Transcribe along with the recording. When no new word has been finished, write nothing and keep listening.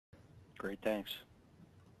Great, thanks.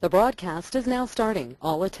 The broadcast is now starting.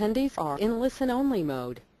 All attendees are in listen-only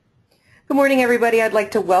mode. Good morning, everybody. I'd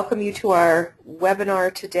like to welcome you to our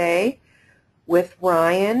webinar today with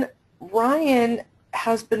Ryan. Ryan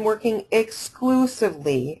has been working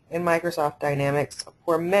exclusively in Microsoft Dynamics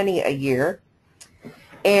for many a year,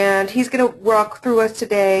 and he's going to walk through us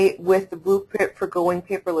today with the blueprint for going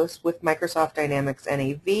paperless with Microsoft Dynamics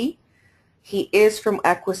NAV. He is from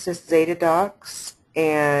Equisys Zetadocs,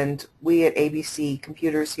 and we at ABC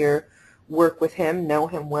Computers here work with him, know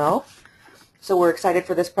him well. So we're excited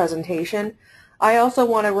for this presentation. I also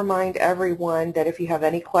want to remind everyone that if you have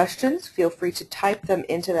any questions, feel free to type them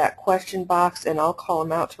into that question box and I'll call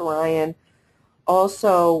them out to Ryan.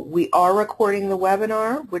 Also, we are recording the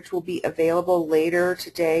webinar, which will be available later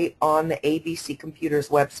today on the ABC Computers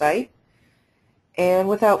website. And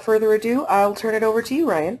without further ado, I'll turn it over to you,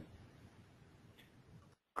 Ryan.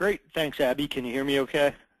 Great, thanks, Abby. Can you hear me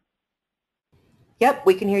okay? Yep,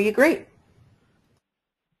 we can hear you great.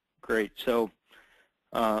 Great. So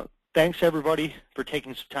thanks, everybody, for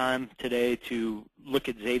taking some time today to look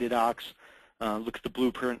at Zetadocs, look at the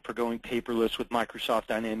blueprint for going paperless with Microsoft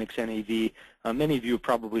Dynamics NAV. Many of you have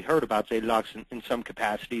probably heard about Zetadocs in some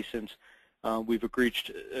capacity since we've reached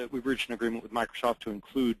an agreement with Microsoft to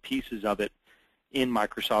include pieces of it in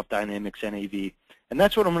Microsoft Dynamics NAV. And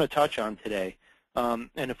that's what I'm going to touch on today. And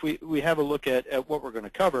if we have a look at what we're going to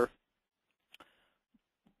cover,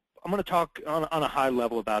 I'm going to talk on a high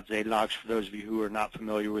level about Zetadocs for those of you who are not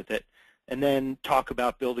familiar with it, and then talk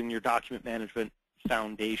about building your document management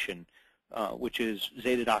foundation, which is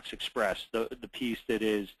Zetadocs Express, the piece that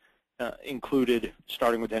is included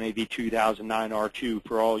starting with NAV 2009 R2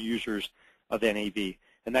 for all users of NAV.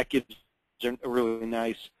 And that gives a really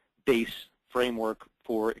nice base framework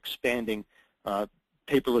for expanding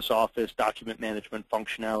paperless office document management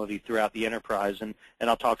functionality throughout the enterprise, and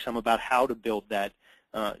I'll talk some about how to build that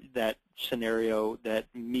scenario that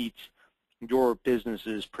meets your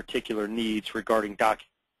business's particular needs regarding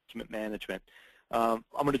document management. I'm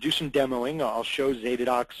going to do some demoing. I'll show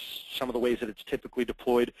Zetadocs some of the ways that it's typically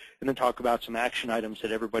deployed, and then talk about some action items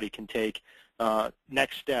that everybody can take,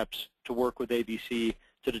 next steps to work with ABC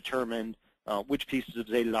to determine which pieces of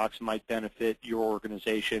Zetadocs might benefit your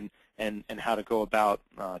organization and how to go about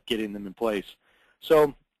getting them in place.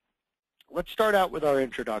 So let's start out with our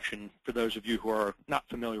introduction for those of you who are not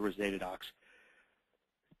familiar with Zetadocs.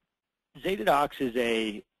 Zetadocs is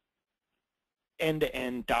a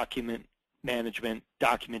end-to-end document management,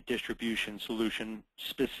 document distribution solution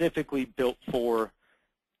specifically built for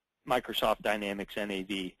Microsoft Dynamics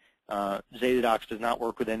NAV. Zetadocs does not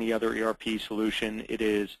work with any other ERP solution. It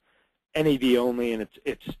is NAV only, and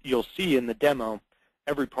you'll see in the demo,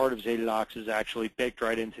 every part of Zetadocs is actually baked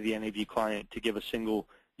right into the NAV client to give a single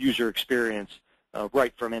user experience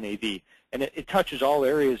right from NAV. And it touches all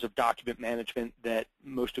areas of document management that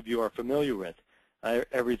most of you are familiar with.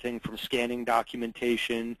 Everything from scanning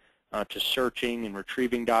documentation to searching and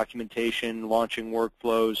retrieving documentation, launching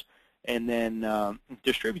workflows, and then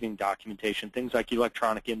distributing documentation, things like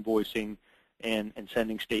electronic invoicing and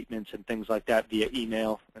sending statements and things like that via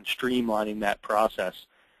email and streamlining that process.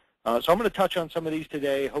 So I'm going to touch on some of these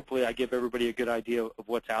today. Hopefully I give everybody a good idea of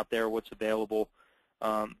what's out there, what's available.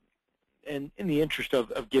 And in the interest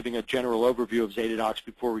of giving a general overview of Zetadocs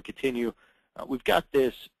before we continue, we've got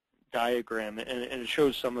this diagram, and it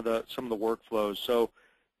shows some of the workflows. So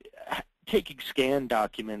taking scanned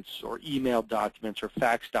documents or emailed documents or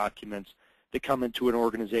fax documents that come into an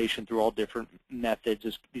organization through all different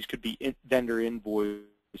methods. These could be vendor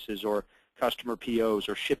invoices or customer POs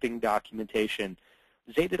or shipping documentation.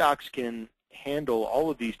 Zetadocs can handle all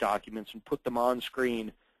of these documents and put them on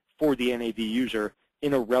screen for the NAV user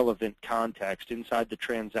in a relevant context inside the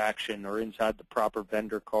transaction or inside the proper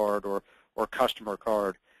vendor card or customer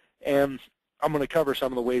card. And I'm going to cover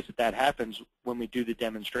some of the ways that happens when we do the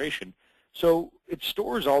demonstration. So it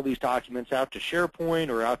stores all these documents out to SharePoint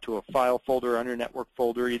or out to a file folder on your network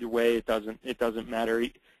folder. Either way, it doesn't matter,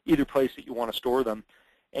 either place that you want to store them.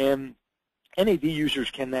 And NAV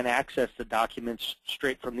users can then access the documents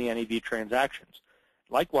straight from the NAV transactions.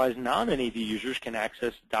 Likewise, non-NAV users can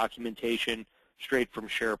access the documentation straight from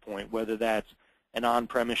SharePoint, whether that's an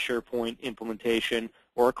on-premise SharePoint implementation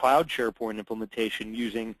or a cloud SharePoint implementation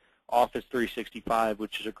using Office 365,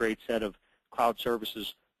 which is a great set of cloud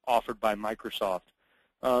services offered by Microsoft.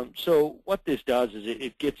 So what this does is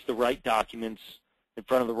it gets the right documents in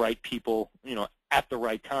front of the right people, at the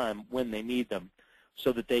right time when they need them,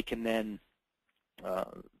 so that they can then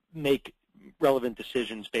make relevant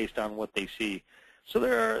decisions based on what they see. So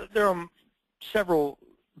there are several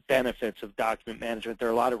benefits of document management. There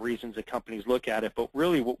are a lot of reasons that companies look at it, but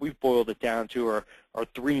really what we've boiled it down to are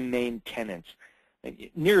three main tenets.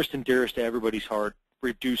 Nearest and dearest to everybody's heart,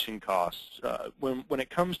 reducing costs. When it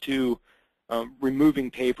comes to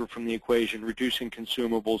removing paper from the equation, reducing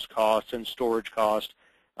consumables costs and storage costs,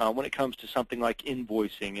 when it comes to something like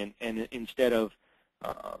invoicing, and instead of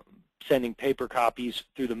sending paper copies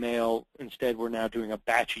through the mail, instead we're now doing a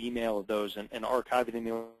batch email of those and archiving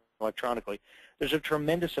them electronically. There's a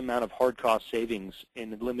tremendous amount of hard cost savings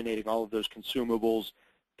in eliminating all of those consumables,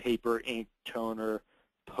 paper, ink, toner,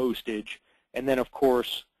 postage, and then of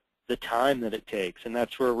course the time that it takes, and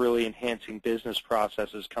that's where really enhancing business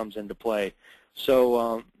processes comes into play.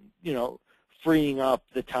 So you know, freeing up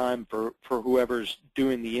the time for whoever's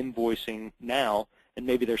doing the invoicing now, and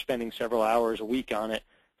maybe they're spending several hours a week on it,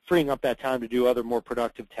 freeing up that time to do other more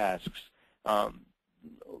productive tasks,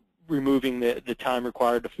 removing the time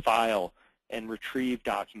required to file and retrieve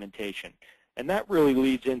documentation. And that really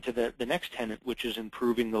leads into the next tenet, which is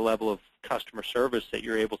improving the level of customer service that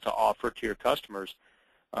you're able to offer to your customers.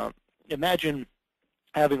 Imagine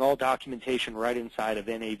having all documentation right inside of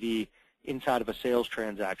NAV, inside of a sales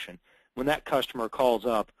transaction. When that customer calls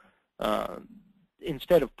up,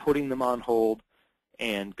 instead of putting them on hold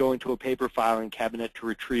and going to a paper filing cabinet to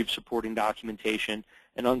retrieve supporting documentation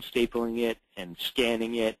and unstapling it and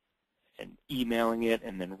scanning it and emailing it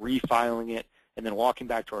and then refiling it and then walking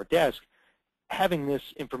back to our desk, having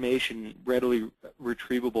this information readily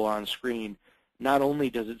retrievable on screen, not only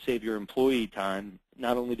does it save your employee time,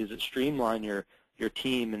 not only does it streamline your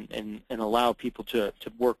team and allow people to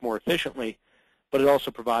work more efficiently, but it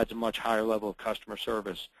also provides a much higher level of customer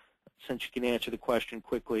service. Since you can answer the question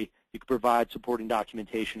quickly, you can provide supporting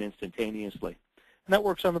documentation instantaneously. And that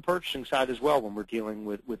works on the purchasing side as well when we're dealing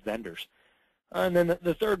with vendors. And then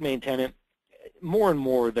the third main tenet, more and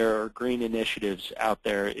more there are green initiatives out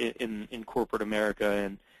there in corporate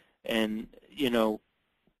America, and you know,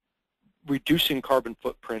 reducing carbon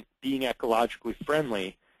footprint, being ecologically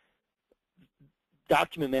friendly.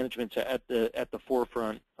 Document management's at the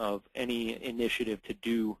forefront of any initiative to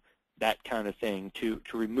do that kind of thing, to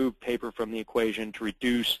remove paper from the equation, to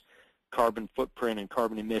reduce carbon footprint and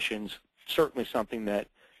carbon emissions. Certainly something that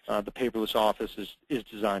the paperless office is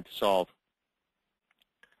designed to solve.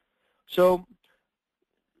 So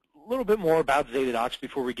a little bit more about Zetadox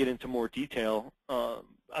before we get into more detail.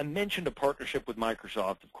 I mentioned a partnership with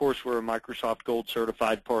Microsoft. Of course, we're a Microsoft Gold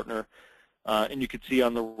certified partner. And you can see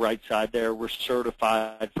on the right side there, we're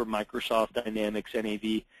certified for Microsoft Dynamics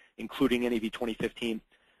NAV, including NAV 2015.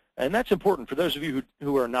 And that's important for those of you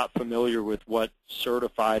who are not familiar with what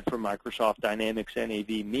certified for Microsoft Dynamics NAV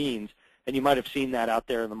means, and you might have seen that out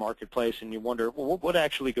there in the marketplace, and you wonder, well, what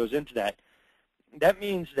actually goes into that? That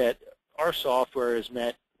means that our software has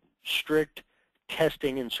met strict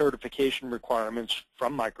testing and certification requirements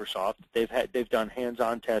from Microsoft. They've done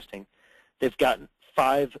hands-on testing. They've gotten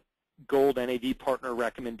 5 Gold NAV partner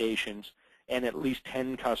recommendations and at least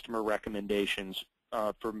 10 customer recommendations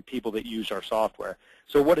from people that use our software.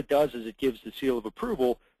 So what it does is it gives the seal of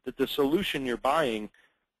approval that the solution you're buying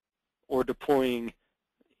or deploying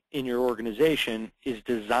in your organization is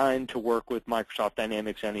designed to work with Microsoft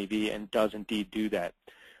Dynamics NAV and does indeed do that.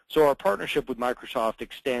 So our partnership with Microsoft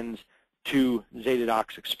extends to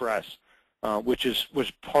Zetadox Express, which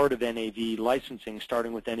was part of NAV licensing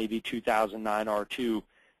starting with NAV 2009 R2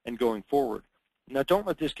 and going forward. Now, don't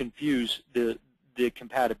let this confuse the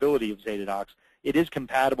compatibility of Zetadox. It is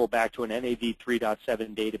compatible back to an NAV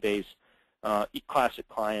 3.7 database classic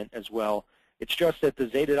client as well. It's just that the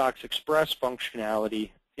Zetadox Express functionality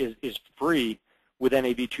is free with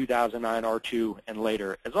NAV 2009 R2 and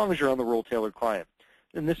later, as long as you're on the role-tailored client.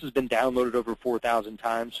 And this has been downloaded over 4,000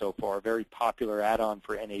 times so far, a very popular add-on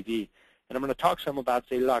for NAV. And I'm going to talk some about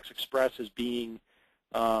Zetadox Express as being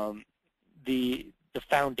the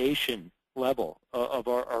foundation level of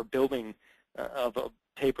our building of a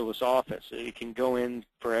paperless office. It can go in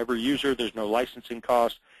for every user. There's no licensing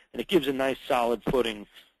cost, and it gives a nice solid footing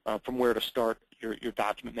from where to start your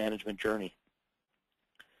document management journey.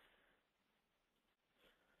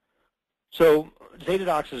 So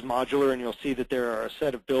Zetadox is modular, and you'll see that there are a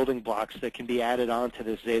set of building blocks that can be added onto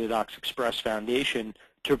this Zetadox Express foundation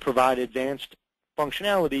to provide advanced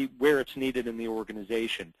functionality where it's needed in the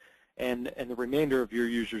organization. And the remainder of your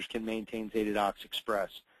users can maintain Zetadox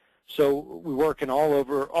Express. So we work in all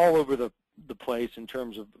over the place in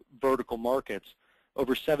terms of vertical markets.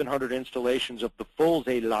 Over 700 installations of the full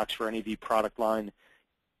Zetadox for NAV product line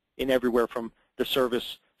in everywhere from the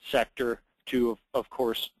service sector to, of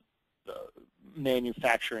course,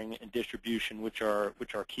 manufacturing and distribution, which are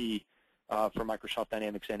key for Microsoft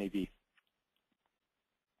Dynamics NAV.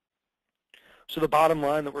 So the bottom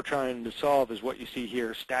line that we're trying to solve is what you see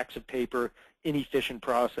here: stacks of paper, inefficient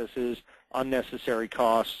processes, unnecessary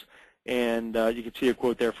costs. And you can see a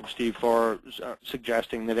quote there from Steve Farr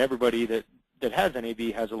suggesting that everybody that has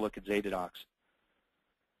NAV has a look at Zetadocs.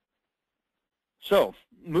 So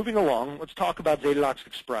moving along, let's talk about Zetadocs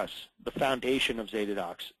Express, the foundation of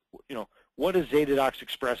Zetadocs. What does Zetadocs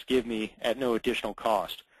Express give me at no additional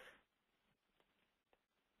cost?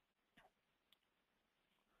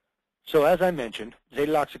 So as I mentioned,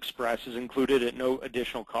 Zetadocs Express is included at no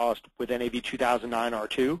additional cost with NAV 2009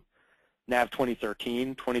 R2, NAV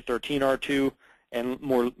 2013, 2013 R2, and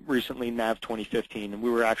more recently NAV 2015. And we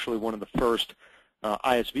were actually one of the first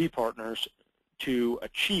ISV partners to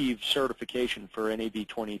achieve certification for NAV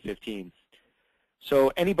 2015.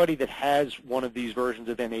 So anybody that has one of these versions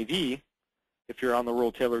of NAV, if you're on the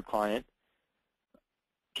role-tailored client,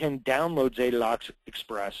 can download Zetadocs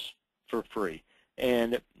Express for free.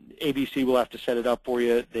 And ABC will have to set it up for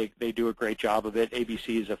you. They do a great job of it.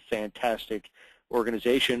 ABC is a fantastic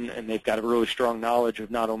organization, and they've got a really strong knowledge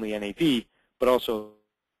of not only NAV, but also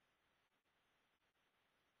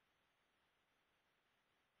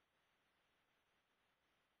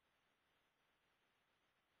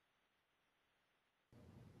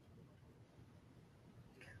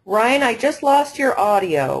Ryan, I just lost your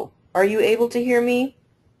audio. Are you able to hear me?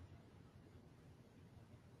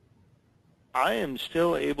 I am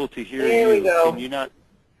still able to hear you. There we go. Can you not?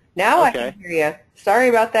 Now Okay. I can hear you. Sorry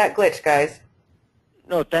about that glitch, guys.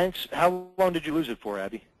 No, thanks. How long did you lose it for,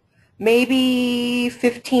 Abby? Maybe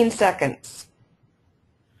 15 seconds.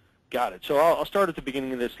 Got it. So I'll start at the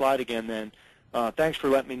beginning of this slide again then. Thanks for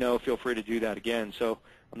letting me know. Feel free to do that again. So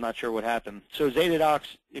I'm not sure what happened. So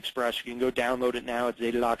Zetadocs Express, you can go download it now at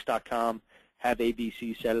zetadocs.com. Have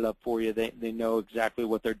ABC set it up for you. They know exactly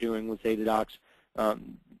what they're doing with Zetadocs.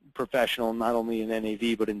 Professional, not only in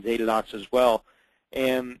NAV, but in Zetadocs as well.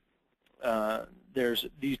 And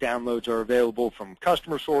these downloads are available from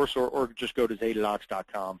customer source or just go to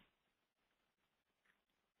zetadocs.com.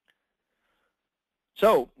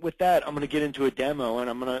 So with that, I'm going to get into a demo, and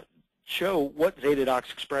I'm going to show what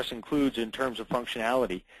Zetadocs Express includes in terms of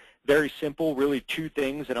functionality. Very simple, really two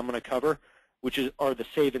things that I'm going to cover, which are the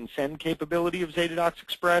save and send capability of Zetadocs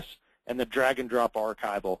Express and the drag and drop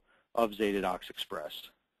archival of Zetadocs Express.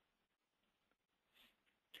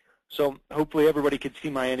 So hopefully everybody can see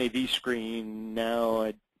my NAV screen now.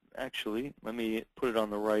 Actually, let me put it on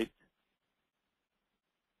the right.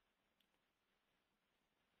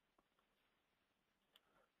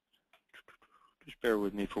 Just bear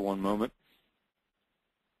with me for one moment.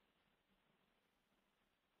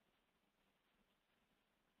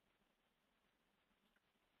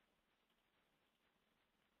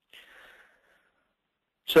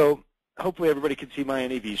 So hopefully everybody can see my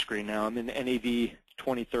NAV screen now. I'm in NAV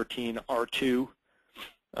 2013 R2.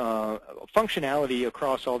 Functionality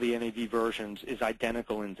across all the NAV versions is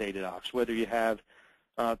identical in Zetadocs, whether you have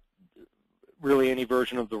really any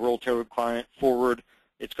version of the role-tailored client forward,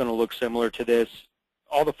 it's going to look similar to this.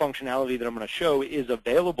 All the functionality that I'm going to show is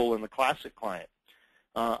available in the classic client.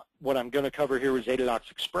 What I'm going to cover here with Zetadocs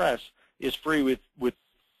Express is free with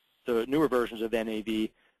the newer versions of NAV,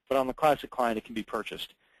 but on the classic client it can be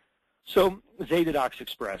purchased. So Zetadocs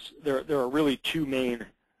Express, there are really two main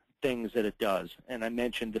things that it does, and I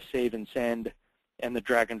mentioned the save and send and the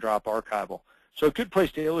drag and drop archival. So a good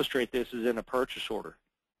place to illustrate this is in a purchase order.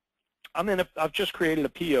 I've just created a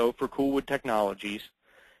PO for Coolwood Technologies,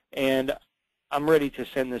 and I'm ready to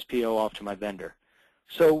send this PO off to my vendor.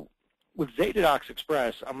 So with Zetadocs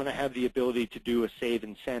Express, I'm going to have the ability to do a save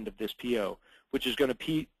and send of this PO, which is going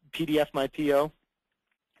to PDF my PO.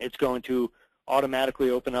 It's going to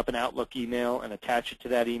automatically open up an Outlook email and attach it to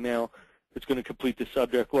that email. It's going to complete the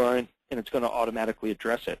subject line, and it's going to automatically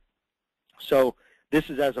address it. So this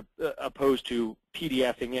is as opposed to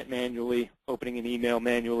PDFing it manually, opening an email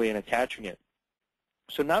manually, and attaching it.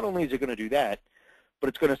 So not only is it going to do that, but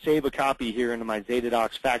it's going to save a copy here into my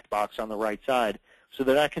Zetadocs fact box on the right side so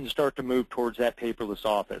that I can start to move towards that paperless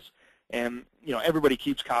office. And everybody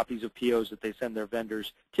keeps copies of POs that they send their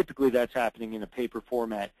vendors. Typically that's happening in a paper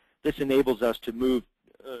format. This enables us to move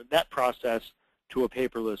that process to a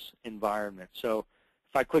paperless environment. So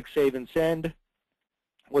if I click Save and Send,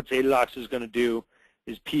 what Zetadocs is going to do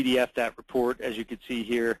is PDF that report. As you can see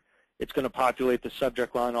here, it's going to populate the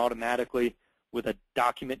subject line automatically with a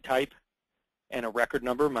document type and a record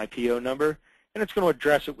number, my PO number, and it's going to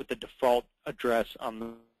address it with the default address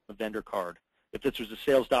on the vendor card. If this was a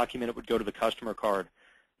sales document, it would go to the customer card.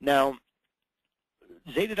 Now,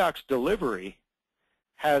 Zetadocs Delivery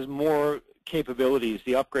has more capabilities,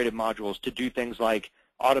 the upgraded modules, to do things like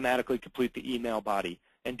automatically complete the email body,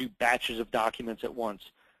 and do batches of documents at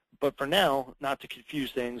once. But for now, not to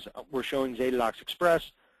confuse things, we're showing Zetadox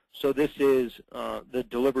Express, so this is the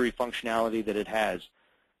delivery functionality that it has.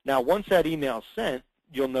 Now, once that email is sent,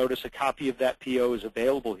 you'll notice a copy of that PO is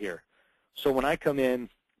available here. So when I come in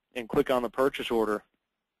and click on the purchase order,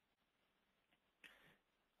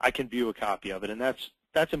 I can view a copy of it. And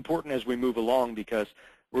that's important as we move along, because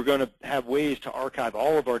we're going to have ways to archive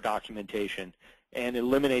all of our documentation and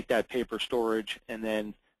eliminate that paper storage and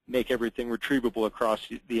then make everything retrievable across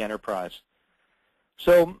the enterprise.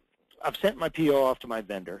 So I've sent my PO off to my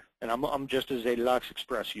vendor, and I'm just a Zetadox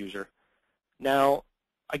Express user. Now,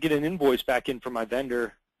 I get an invoice back in from my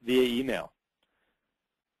vendor via email.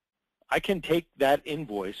 I can take that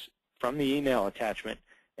invoice from the email attachment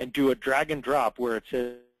and do a drag and drop where it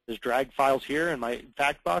says drag files here in my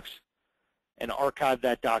fact box and archive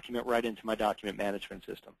that document right into my document management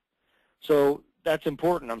system. So that's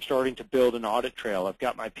important. I'm starting to build an audit trail. I've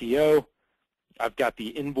got my PO. I've got the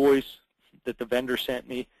invoice that the vendor sent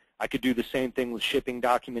me. I could do the same thing with shipping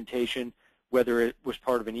documentation, whether it was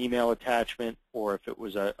part of an email attachment or if it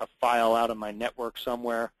was a file out of my network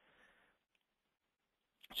somewhere.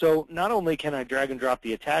 So not only can I drag and drop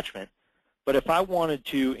the attachment, but if I wanted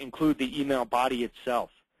to include the email body itself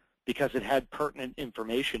because it had pertinent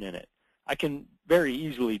information in it, I can very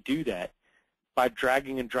easily do that by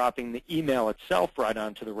dragging and dropping the email itself right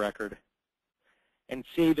onto the record and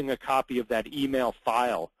saving a copy of that email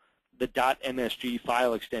file, the .msg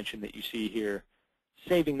file extension that you see here,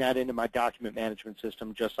 saving that into my document management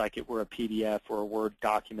system just like it were a PDF or a Word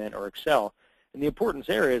document or Excel. And the importance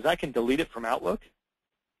there is I can delete it from Outlook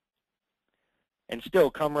and still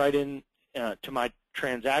come right in to my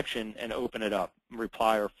transaction and open it up,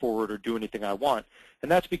 reply or forward or do anything I want. And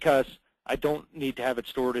that's because I don't need to have it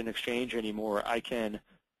stored in Exchange anymore. I can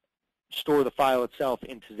store the file itself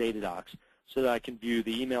into Zetadox so that I can view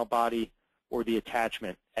the email body or the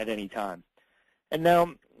attachment at any time. And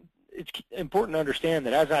now it's important to understand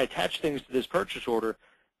that as I attach things to this purchase order,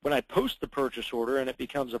 when I post the purchase order and it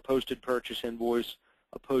becomes a posted purchase invoice,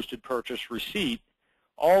 a posted purchase receipt,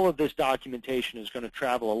 all of this documentation is going to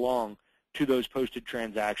travel along to those posted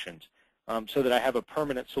transactions so that I have a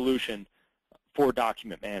permanent solution for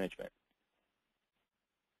document management.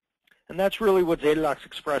 And that's really what Zetadox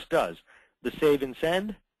Express does, the save and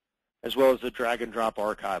send as well as the drag and drop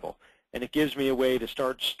archival. And it gives me a way to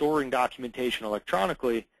start storing documentation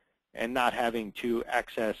electronically and not having to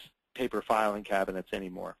access paper filing cabinets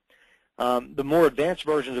anymore. The more advanced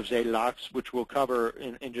versions of Zetadox, which we'll cover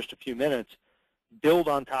in just a few minutes, build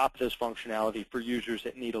on top of this functionality for users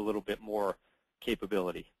that need a little bit more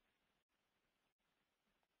capability.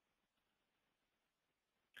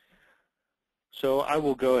 So I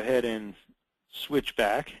will go ahead and switch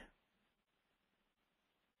back.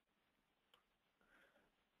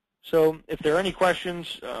 So if there are any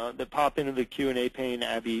questions that pop into the Q&A pane,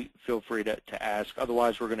 Abby, feel free to ask.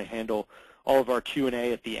 Otherwise, we're going to handle all of our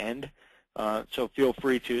Q&A at the end. So feel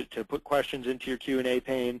free to put questions into your Q&A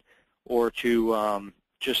pane or to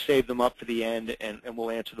just save them up for the end, and we'll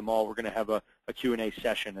answer them all. We're going to have a Q&A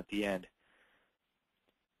session at the end.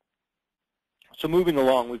 So moving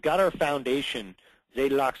along, we've got our foundation,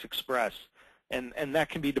 Zetadox Express, and that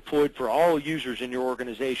can be deployed for all users in your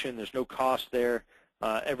organization. There's no cost there.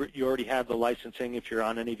 You already have the licensing if you're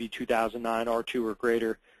on NAV 2009, R2 or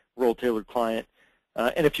greater, role-tailored client.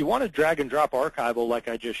 And if you want to drag and drop archival like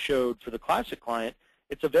I just showed for the classic client,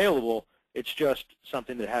 it's available. It's just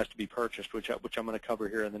something that has to be purchased, which I'm going to cover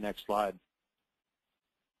here in the next slide.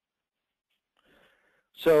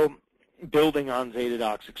 So building on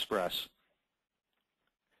Zetadox Express.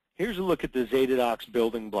 Here's a look at the Zetadox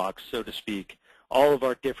building blocks, so to speak, all of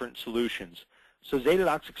our different solutions. So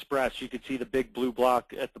Zetadox Express, you can see the big blue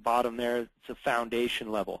block at the bottom there. It's a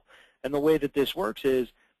foundation level. And the way that this works is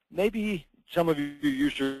maybe some of your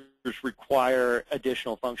users require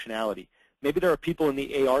additional functionality. Maybe there are people in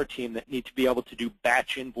the AR team that need to be able to do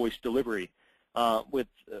batch invoice delivery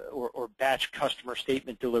or batch customer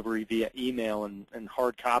statement delivery via email and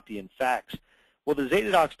hard copy and fax. Well, the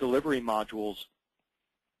Zetadox delivery modules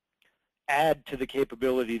add to the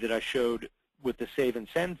capability that I showed with the Save and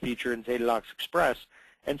Send feature in Zetadox Express,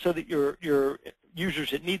 and so that your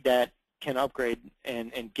users that need that can upgrade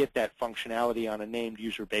and get that functionality on a named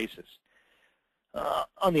user basis.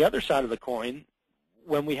 On the other side of the coin,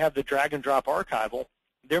 when we have the drag and drop archival,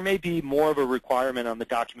 there may be more of a requirement on the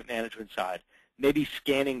document management side, maybe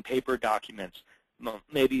scanning paper documents.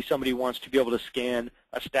 Maybe somebody wants to be able to scan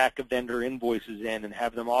a stack of vendor invoices in and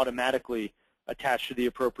have them automatically attached to the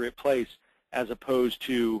appropriate place as opposed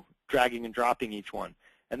to dragging and dropping each one.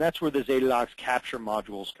 And that's where the Zetadox capture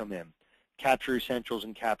modules come in. Capture Essentials,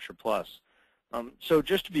 and Capture Plus. So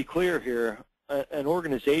just to be clear here, an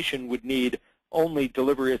organization would need only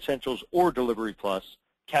Delivery Essentials or Delivery Plus,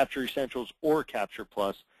 Capture Essentials or Capture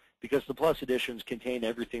Plus, because the Plus editions contain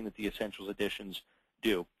everything that the Essentials editions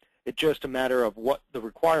do. It's just a matter of what the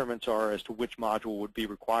requirements are as to which module would be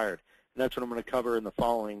required. And that's what I'm going to cover in the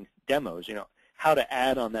following demos, how to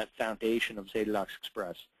add on that foundation of Zetadox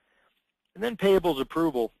Express. And then Payables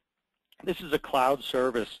Approval. This is a cloud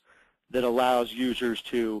service that allows users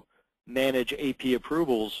to manage AP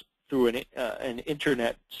approvals through an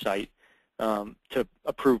internet site to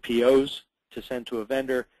approve POs, to send to a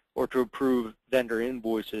vendor, or to approve vendor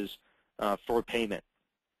invoices for payment.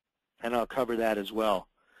 And I'll cover that as well.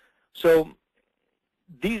 So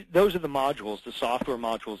those are the modules, the software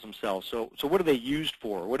modules themselves. So what are they used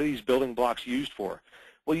for? What are these building blocks used for?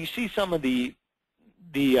 Well, you see some of the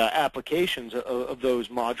applications of those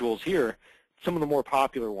modules here, some of the more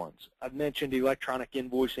popular ones. I've mentioned electronic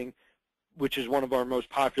invoicing, which is one of our most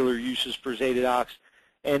popular uses for Zetadox.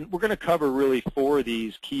 And we're going to cover really 4 of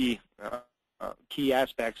these key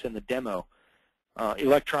aspects in the demo.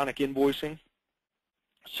 Electronic invoicing,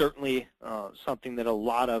 certainly something that a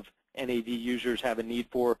lot of NAV users have a need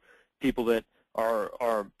for, people that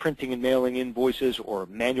are printing and mailing invoices or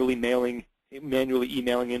manually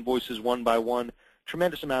emailing invoices one by one.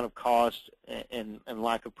 Tremendous amount of cost and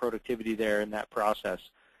lack of productivity there in that process.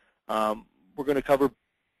 We're going to cover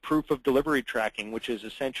proof of delivery tracking, which is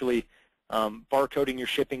essentially barcoding your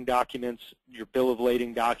shipping documents, your bill of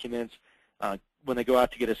lading documents. When they go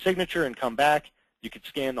out to get a signature and come back, you could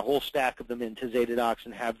scan the whole stack of them into Zetadox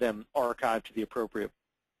and have them archived to the appropriate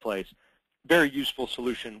place. Very useful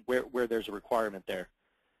solution where there's a requirement there.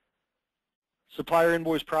 Supplier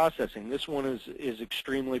invoice processing. This one is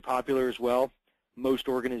extremely popular as well. Most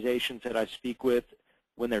organizations that I speak with,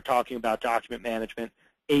 when they're talking about document management,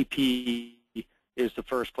 AP is the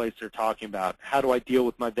first place they're talking about. How do I deal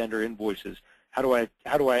with my vendor invoices? How do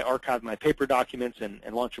I archive my paper documents and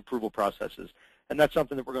launch approval processes? And that's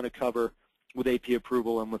something that we're going to cover with AP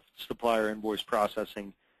approval and with supplier invoice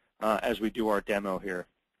processing as we do our demo here.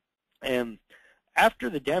 And after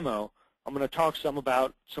the demo, I'm going to talk some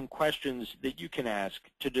about some questions that you can ask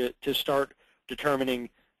to start determining,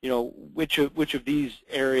 which of these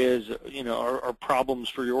areas, are problems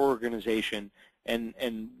for your organization,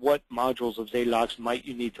 and what modules of Zetadox might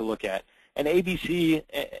you need to look at. And ABC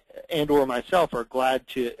and or myself are glad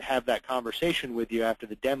to have that conversation with you after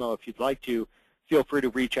the demo. If you'd like to, feel free to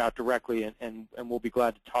reach out directly, and we'll be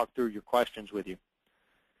glad to talk through your questions with you.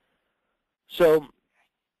 So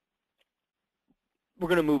we're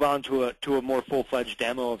going to move on to a more full-fledged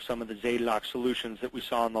demo of some of the Zetadox solutions that we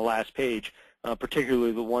saw on the last page,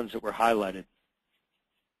 particularly the ones that were highlighted.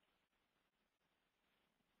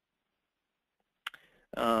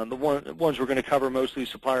 The ones we're going to cover mostly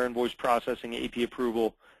supplier invoice processing, AP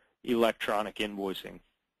approval, electronic invoicing.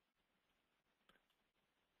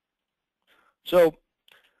 So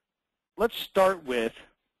let's start with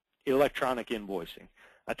electronic invoicing.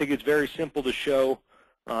 I think it's very simple to show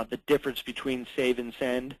the difference between save and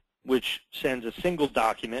send, which sends a single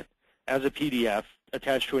document as a PDF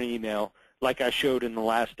attached to an email, like I showed in the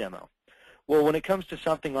last demo. Well, when it comes to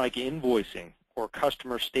something like invoicing or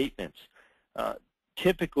customer statements,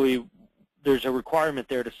 typically there's a requirement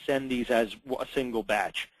there to send these as a single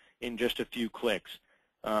batch in just a few clicks.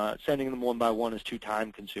 Sending them one by one is too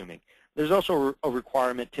time-consuming. There's also a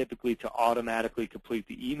requirement typically to automatically complete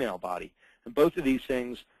the email body. And both of these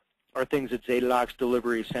things are things that Zetadox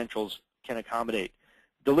Delivery Essentials can accommodate.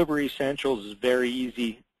 Delivery Essentials is very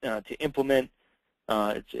easy to implement.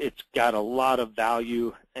 It's got a lot of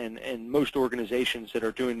value, and most organizations that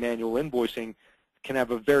are doing manual invoicing can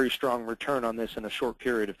have a very strong return on this in a short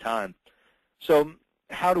period of time. So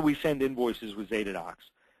how do we send invoices with Zetadox?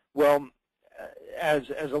 Well,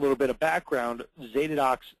 as a little bit of background,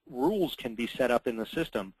 Zetadox rules can be set up in the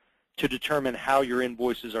system to determine how your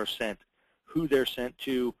invoices are sent, who they're sent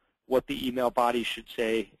to, what the email body should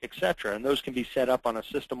say, etc. And those can be set up on a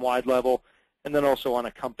system-wide level and then also on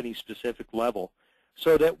a company-specific level.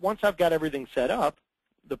 So that once I've got everything set up,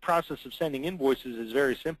 the process of sending invoices is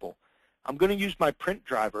very simple. I'm going to use my print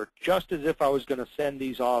driver just as if I was going to send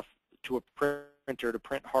these off to a printer to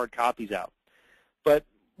print hard copies out. But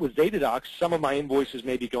with Zetadox, some of my invoices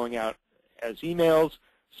may be going out as emails,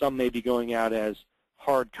 some may be going out as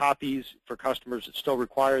hard copies for customers that still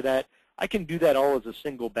require that. I can do that all as a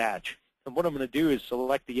single batch. And what I'm going to do is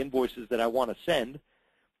select the invoices that I want to send.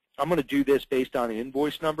 I'm going to do this based on an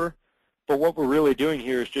invoice number, but what we're really doing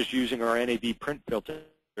here is just using our NAV print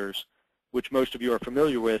filters, which most of you are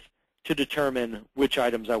familiar with, to determine which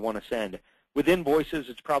items I want to send. With invoices,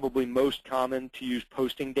 it's probably most common to use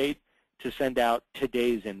posting date to send out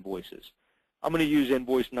today's invoices. I'm going to use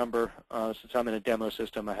invoice number. Since I'm in a demo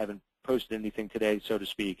system, I haven't posted anything today, so to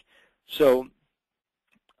speak. So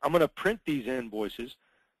I'm going to print these invoices,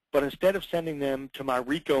 but instead of sending them to my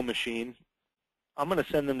Rico machine, I'm going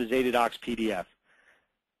to send them to Zetadocs PDF.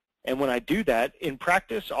 And when I do that, in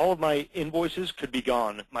practice, all of my invoices could be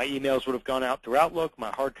gone. My emails would have gone out through Outlook.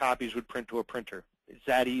 My hard copies would print to a printer. It's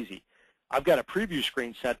that easy. I've got a preview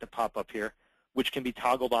screen set to pop up here, which can be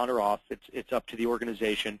toggled on or off. It's up to the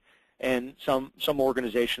organization. And some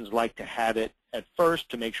organizations like to have it at first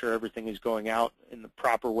to make sure everything is going out in the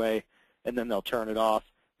proper way, and then they'll turn it off.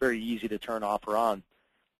 Very easy to turn off or on.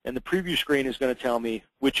 And the preview screen is going to tell me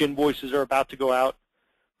which invoices are about to go out,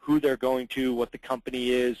 who they're going to, what the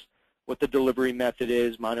company is, what the delivery method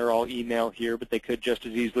is. Mine are all email here, but they could just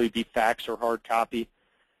as easily be fax or hard copy.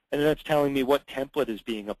 And then it's telling me what template is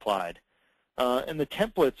being applied. And the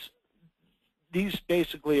templates, these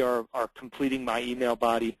basically are completing my email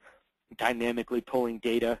body, dynamically pulling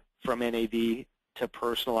data from NAV to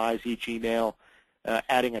personalize each email,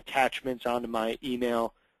 adding attachments onto my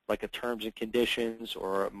email, like a terms and conditions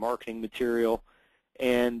or a marketing material,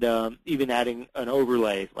 and even adding an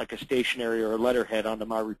overlay, like a stationery or a letterhead onto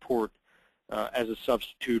my report as a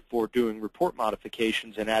substitute for doing report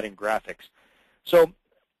modifications and adding graphics. So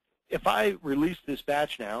if I release this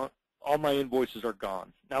batch now, all my invoices are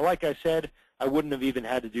gone. Now, like I said, I wouldn't have even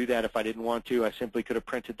had to do that if I didn't want to. I simply could have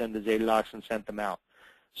printed them to Zetadocs and sent them out.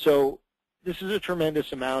 So this is a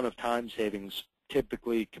tremendous amount of time savings,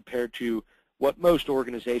 typically, compared to what most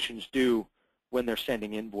organizations do when they're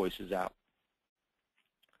sending invoices out.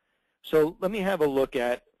 So let me have a look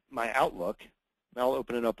at my Outlook. I'll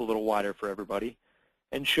open it up a little wider for everybody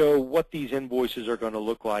and show what these invoices are going to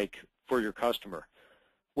look like for your customer.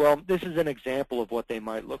 Well, this is an example of what they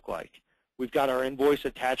might look like. We've got our invoice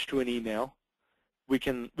attached to an email. We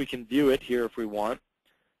can view it here if we want.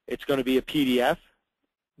 It's going to be a PDF.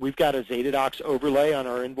 We've got a Zetadocs overlay on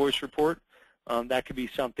our invoice report. That could be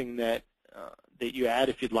something that you add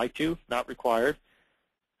if you'd like to, not required.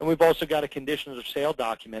 And we've also got a conditions of sale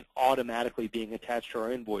document automatically being attached to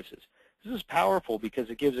our invoices. This is powerful because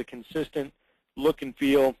it gives a consistent look and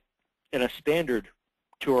feel and a standard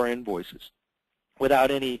to our invoices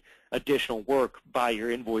without any additional work by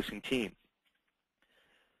your invoicing team.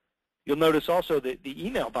 You'll notice also that the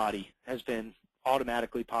email body has been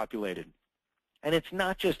automatically populated. And it's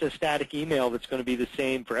not just a static email that's going to be the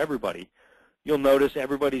same for everybody. You'll notice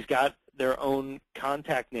everybody's got their own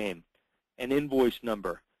contact name, an invoice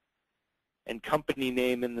number, and company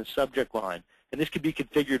name in the subject line. And this can be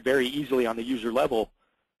configured very easily on the user level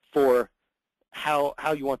for how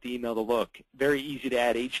you want the email to look. Very easy to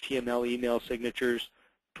add HTML email signatures,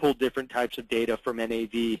 pull different types of data from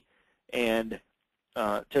NAV, and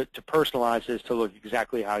to personalize this to look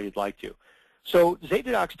exactly how you'd like to. So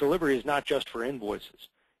Zetadocs delivery is not just for invoices.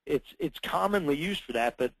 It's commonly used for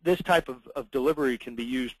that, but this type of delivery can be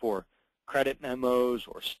used for credit memos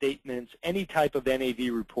or statements, any type of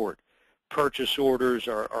NAV report. Purchase orders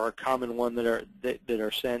are a common one that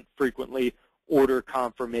are sent frequently, order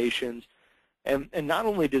confirmations. And not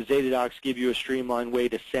only does Zetadocs give you a streamlined way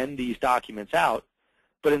to send these documents out,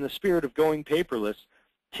 but in the spirit of going paperless,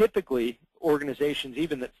 typically organizations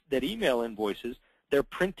even that email invoices, they're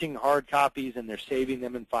printing hard copies and they're saving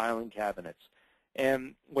them in filing cabinets.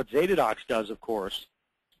 And what Zetadocs does, of course,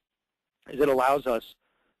 is it allows us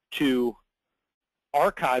to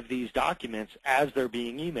archive these documents as they're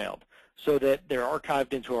being emailed so that they're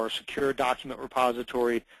archived into our secure document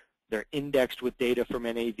repository, they're indexed with data from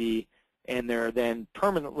NAV, and they're then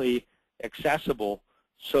permanently accessible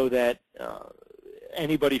so that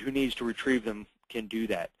anybody who needs to retrieve them can do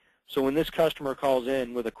that. So when this customer calls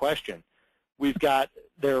in with a question, we've got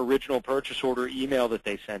their original purchase order email that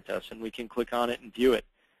they sent us, and we can click on it and view it.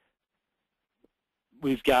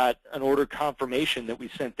 We've got an order confirmation that we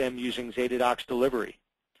sent them using Zetadocs delivery.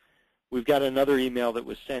 We've got another email that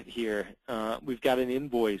was sent here. We've got an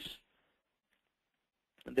invoice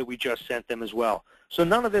that we just sent them as well. So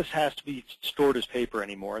none of this has to be stored as paper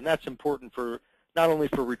anymore, and that's important for not only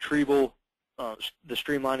for retrieval, the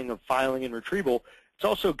streamlining of filing and retrieval. It's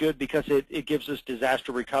also good because it gives us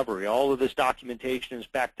disaster recovery. All of this documentation is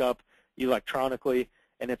backed up electronically,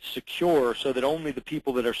 and it's secure so that only the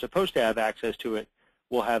people that are supposed to have access to it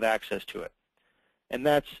will have access to it. And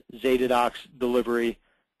that's Zetadocs delivery,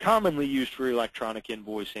 commonly used for electronic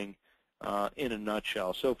invoicing in a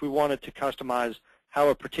nutshell. So if we wanted to customize how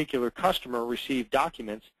a particular customer received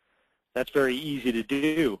documents, that's very easy to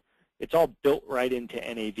do. It's all built right into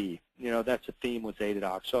NAV. You know, that's a theme with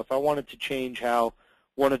Zetadocs. So if I wanted to change how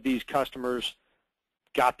one of these customers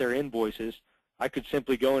got their invoices, I could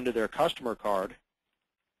simply go into their customer card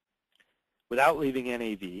without leaving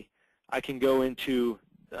NAV. I can go into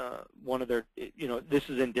one of their, this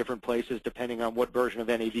is in different places depending on what version of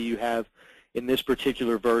NAV you have. In this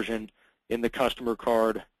particular version, in the customer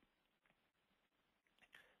card,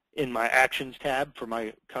 in my Actions tab for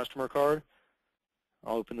my customer card,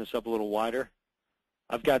 I'll open this up a little wider.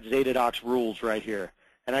 I've got Zetadocs rules right here,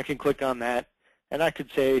 and I can click on that, and I could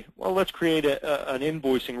say, well, let's create an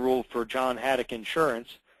invoicing rule for John Haddock Insurance,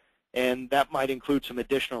 and that might include some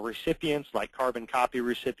additional recipients like carbon copy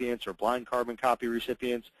recipients or blind carbon copy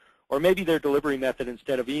recipients, or maybe their delivery method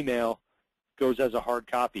instead of email goes as a hard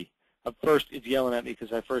copy. First, it's yelling at me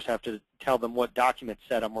because I first have to tell them what document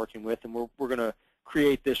set I'm working with, and we're going to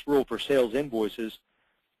create this rule for sales invoices.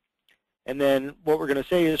 And then what we're going to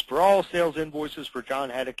say is for all sales invoices for John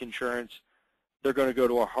Haddock Insurance, they're going to go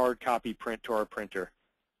to a hard copy print to our printer,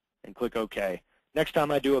 and click OK. Next time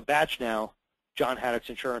I do a batch now, John Haddock's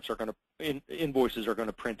Insurance invoices are going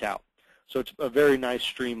to print out. So it's a very nice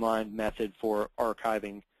streamlined method for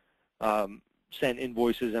archiving sent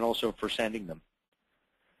invoices and also for sending them.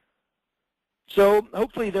 So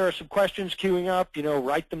hopefully there are some questions queuing up.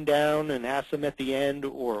 Write them down and ask them at the end,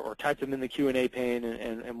 or type them in the Q&A pane,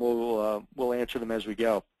 and we'll answer them as we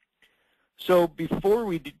go. So before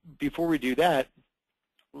we do that,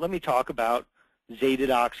 let me talk about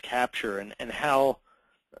Zetadocs Capture and how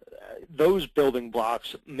those building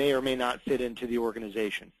blocks may or may not fit into the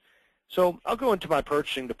organization. So I'll go into my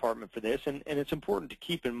purchasing department for this, and it's important to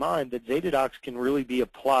keep in mind that Zetadocs can really be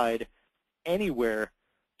applied anywhere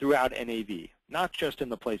throughout NAV, not just in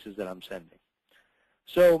the places that I'm sending.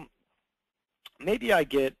 So maybe I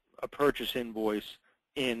get a purchase invoice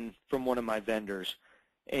in from one of my vendors,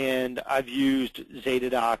 and I've used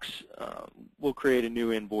Zetadocs. We'll create a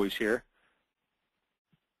new invoice here.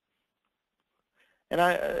 And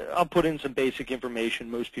I'll put in some basic information.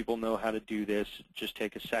 Most people know how to do this. Just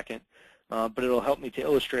take a second. But it'll help me to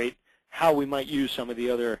illustrate how we might use some of the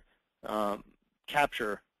other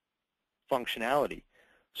capture functionality.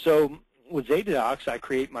 So with Zetadocs,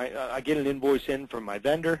 I get an invoice in from my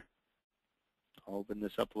vendor. I'll open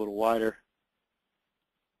this up a little wider.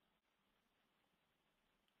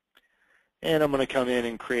 And I'm going to come in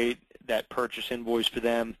and create that purchase invoice for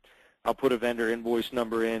them. I'll put a vendor invoice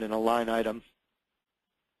number in and a line item.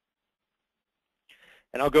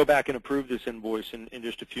 And I'll go back and approve this invoice in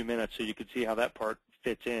just a few minutes so you can see how that part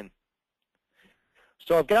fits in.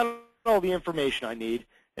 So I've got all the information I need,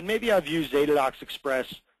 and maybe I've used Zetadocs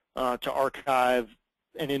Express to archive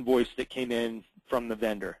an invoice that came in from the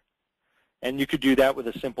vendor. And you could do that with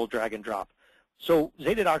a simple drag and drop. So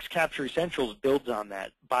Zetadocs Capture Essentials builds on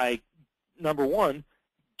that by, number one,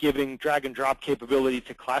 giving drag and drop capability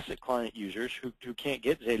to classic client users who can't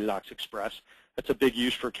get Zetadocs Express. That's a big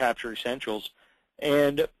use for Capture Essentials.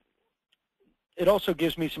 And it also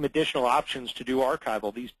gives me some additional options to do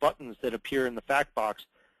archival. These buttons that appear in the fact box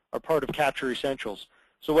are part of Capture Essentials.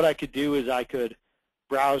 So what I could do is I could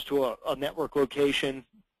browse to a network location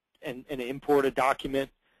and import a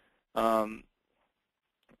document.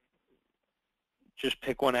 Just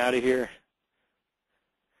pick one out of here.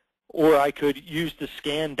 Or I could use the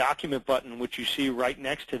Scan Document button, which you see right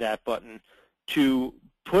next to that button, to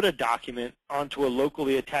put a document onto a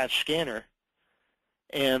locally attached scanner.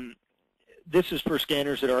 And this is for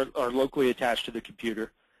scanners that are locally attached to the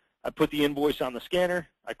computer. I put the invoice on the scanner,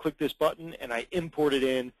 I click this button, and I import it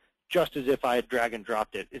in just as if I had drag and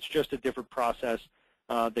dropped it. It's just a different process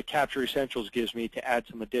that Capture Essentials gives me to add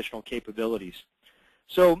some additional capabilities.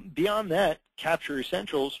 So beyond that, Capture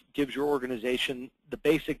Essentials gives your organization the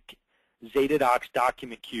basic Zetadocs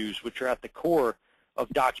document queues, which are at the core of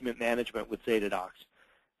document management with Zetadocs.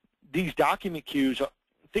 These document queues,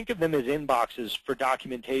 think of them as inboxes for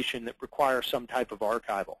documentation that require some type of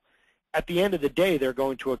archival. At the end of the day, they're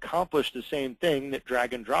going to accomplish the same thing that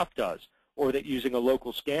drag and drop does, or that using a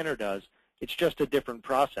local scanner does. It's just a different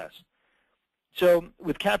process. So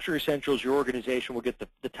with Capture Essentials, your organization will get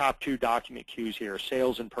the top two document queues here,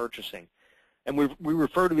 sales and purchasing. And we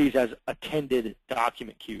refer to these as attended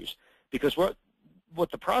document queues, because what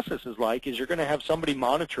the process is like is you're going to have somebody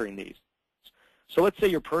monitoring these. So let's say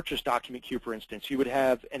your purchase document queue, for instance, you would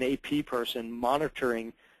have an AP person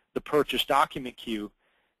monitoring the purchase document queue,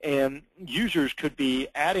 and users could be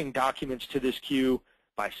adding documents to this queue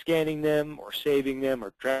by scanning them or saving them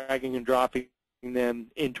or dragging and dropping them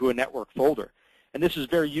into a network folder. And this is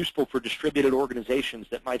very useful for distributed organizations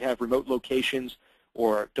that might have remote locations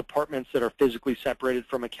or departments that are physically separated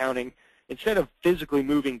from accounting. Instead of physically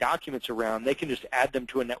moving documents around, they can just add them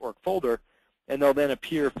to a network folder, and they'll then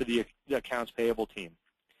appear for the accounts payable team.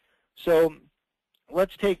 So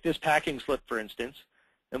let's take this packing slip, for instance,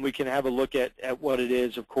 and we can have a look at what it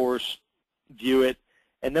is, of course, view it,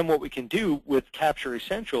 and then what we can do with Capture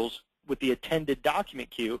Essentials with the attended document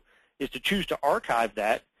queue is to choose to archive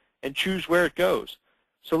that and choose where it goes.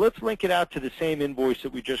 So let's link it out to the same invoice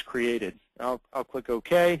that we just created. I'll click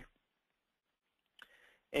OK,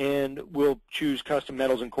 and we'll choose Custom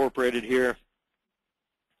Metals Incorporated here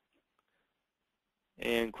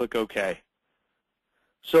and click OK.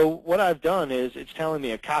 So what I've done is it's telling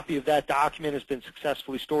me a copy of that document has been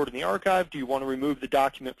successfully stored in the archive. Do you want to remove the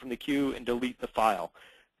document from the queue and delete the file?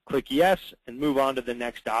 Click yes and move on to the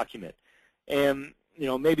next document. And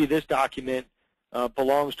maybe this document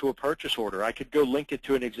belongs to a purchase order. I could go link it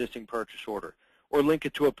to an existing purchase order, or link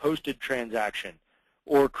it to a posted transaction,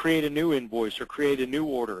 or create a new invoice, or create a new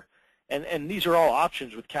order. And these are all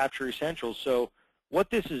options with Capture Essentials. So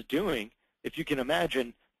what this is doing, if you can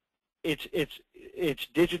imagine, it's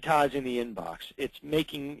digitizing the inbox. It's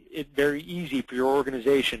making it very easy for your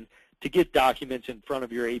organization to get documents in front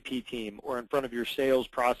of your AP team or in front of your sales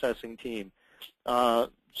processing team,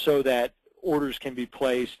 so that orders can be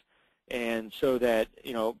placed and so that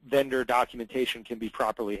vendor documentation can be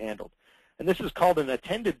properly handled. And this is called an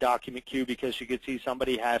attended document queue because you can see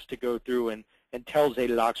somebody has to go through and tell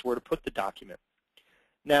Zetadox where to put the document.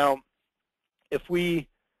 Now, if we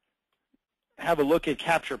have a look at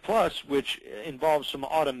Capture Plus, which involves some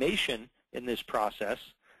automation in this process,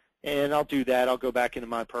 and I'll do that. I'll go back into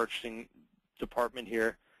my purchasing department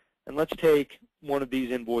here, and let's take one of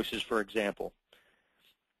these invoices, for example.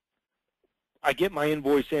 I get my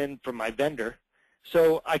invoice in from my vendor,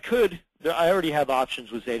 so I already have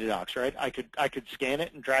options with Zetadox, right? I could scan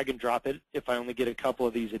it and drag and drop it if I only get a couple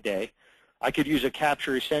of these a day. I could use a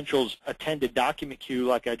Capture Essentials attended document queue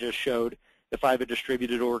like I just showed if I have a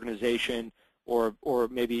distributed organization or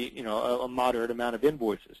maybe a moderate amount of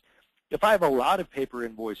invoices. If I have a lot of paper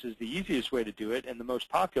invoices, the easiest way to do it and the most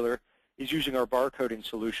popular is using our barcoding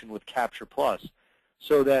solution with Capture Plus,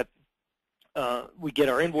 so that we get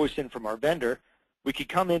our invoice in from our vendor. We could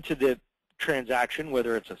come into the transaction,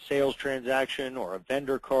 whether it's a sales transaction or a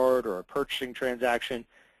vendor card or a purchasing transaction,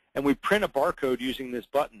 and we print a barcode using this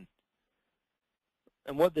button.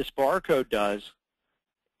 And what this barcode does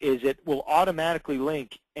is it will automatically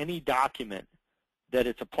link any document that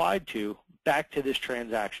it's applied to back to this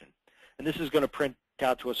transaction. And this is going to print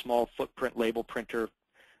out to a small footprint label printer,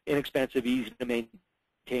 inexpensive, easy to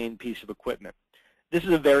maintain piece of equipment. This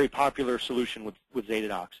is a very popular solution with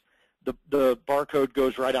Zetadox. The barcode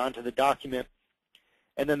goes right onto the document,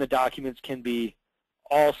 and then the documents can be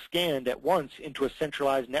all scanned at once into a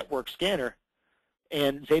centralized network scanner,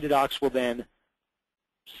 and Zetadox will then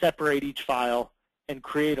separate each file and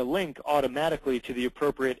create a link automatically to the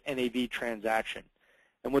appropriate NAV transaction.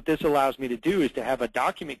 And what this allows me to do is to have a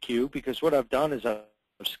document queue, because what I've done is I've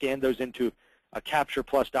scanned those into a Capture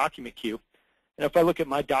Plus document queue. And if I look at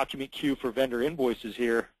my document queue for vendor invoices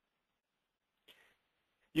here,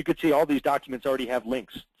 you could see all these documents already have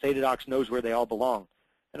links. Zetadox knows where they all belong.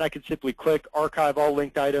 And I can simply click Archive All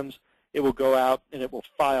Linked Items. It will go out and it will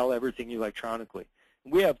file everything electronically.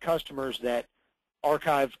 And we have customers that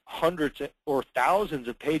archive hundreds or thousands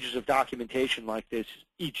of pages of documentation like this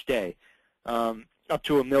each day. Up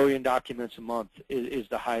to 1 million documents a month is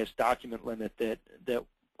the highest document limit that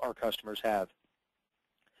our customers have.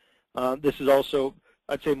 This is also,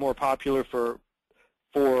 I'd say, more popular for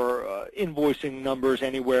invoicing numbers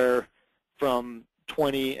anywhere from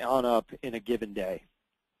 20 on up in a given day.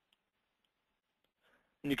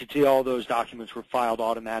 And you can see all those documents were filed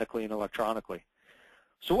automatically and electronically.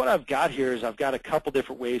 So what I've got here is I've got a couple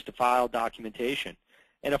different ways to file documentation.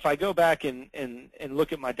 And if I go back and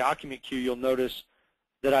look at my document queue, you'll notice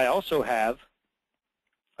that I also have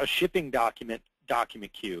a shipping document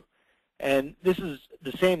queue. And this is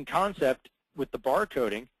the same concept with the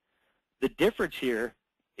barcoding. The difference here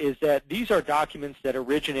is that these are documents that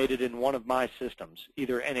originated in one of my systems,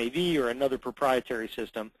 either NAV or another proprietary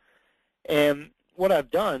system. And what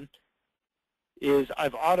I've done is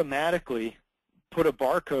I've automatically put a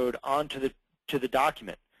barcode onto the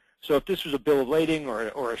document. So if this was a bill of lading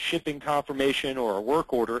or a shipping confirmation or a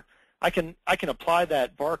work order, I can apply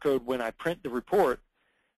that barcode when I print the report.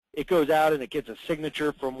 It goes out and it gets a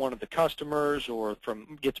signature from one of the customers or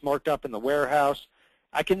gets marked up in the warehouse.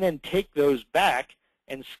 I can then take those back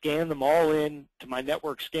and scan them all in to my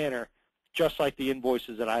network scanner, just like the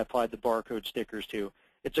invoices that I applied the barcode stickers to.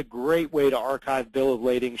 It's a great way to archive bill of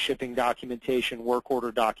lading, shipping documentation, work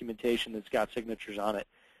order documentation that's got signatures on it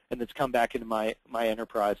and that's come back into my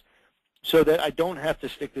enterprise, so that I don't have to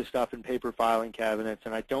stick this stuff in paper filing cabinets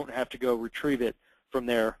and I don't have to go retrieve it from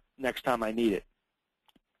there next time I need it.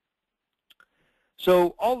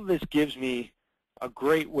 So all of this gives me a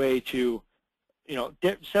great way to,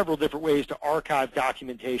 several different ways to archive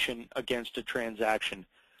documentation against a transaction.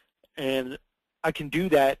 And I can do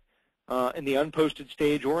that in the unposted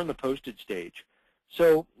stage or in the posted stage.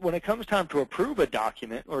 So when it comes time to approve a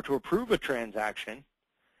document or to approve a transaction,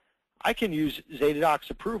 I can use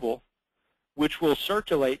Zetadocs approval, which will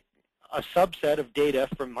circulate a subset of data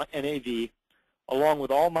from my NAV along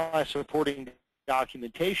with all my supporting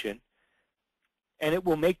documentation, and it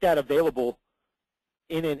will make that available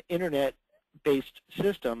in an internet-based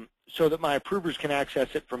system so that my approvers can access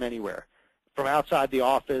it from anywhere, from outside the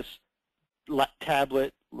office,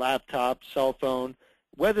 tablet, laptop, cell phone,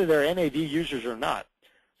 whether they're NAV users or not.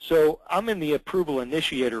 So I'm in the approval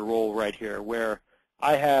initiator role right here, where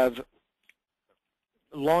I have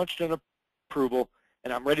launched an approval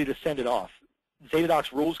and I'm ready to send it off.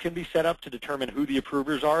 Zetadocs rules can be set up to determine who the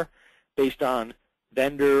approvers are based on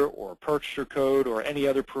vendor or purchaser code or any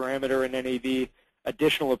other parameter in NAV.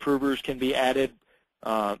 Additional approvers can be added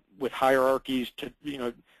with hierarchies to,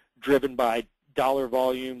 driven by dollar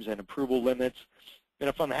volumes and approval limits. And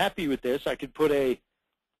if I'm happy with this, I could put a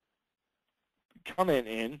comment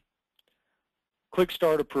in, click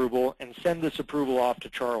Start Approval, and send this approval off to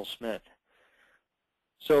Charles Smith.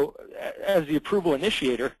 So as the approval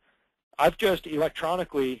initiator, I've just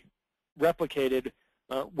electronically replicated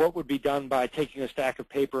what would be done by taking a stack of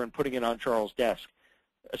paper and putting it on Charles' desk,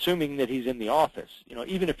 assuming that he's in the office.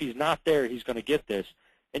 Even if he's not there, he's going to get this.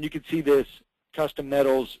 And you can see this custom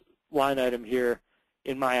metals line item here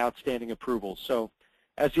in my outstanding approvals. So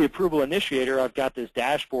as the approval initiator, I've got this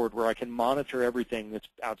dashboard where I can monitor everything that's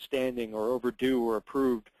outstanding or overdue or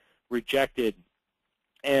approved, rejected.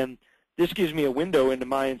 And this gives me a window into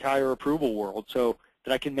my entire approval world so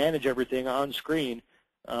that I can manage everything on screen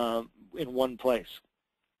in one place.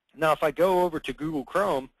 Now, if I go over to Google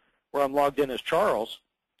Chrome, where I'm logged in as Charles,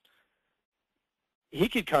 he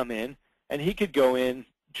could come in and he could go in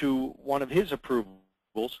to one of his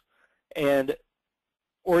approvals,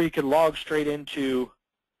 or he could log straight into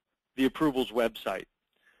the approvals website.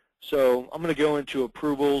 So I'm going to go into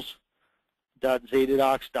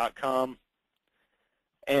approvals.zetadocs.com,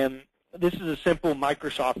 and this is a simple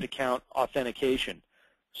Microsoft account authentication,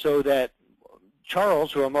 so that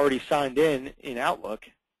Charles, who I'm already signed in Outlook,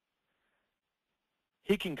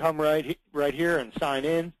 he can come right here and sign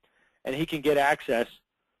in, and he can get access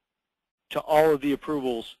to all of the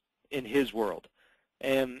approvals in his world.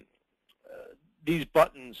 And these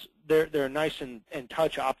buttons, they're nice and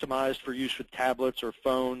touch optimized for use with tablets or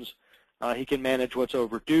phones. He can manage what's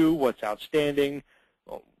overdue, what's outstanding,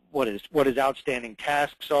 what his outstanding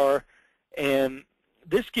tasks are, and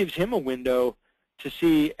this gives him a window to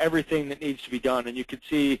see everything that needs to be done. And you can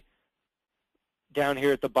see down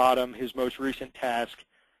here at the bottom his most recent task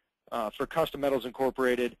for Custom Metals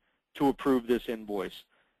Incorporated to approve this invoice.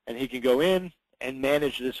 And he can go in and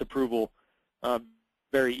manage this approval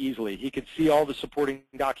very easily. He can see all the supporting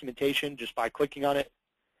documentation just by clicking on it.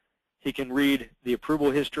 He can read the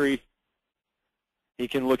approval history. He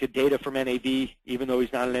can look at data from NAV, even though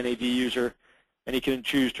he's not an NAV user, and he can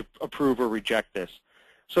choose to approve or reject this.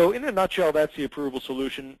 So in a nutshell, that's the approval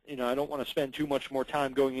solution. I don't want to spend too much more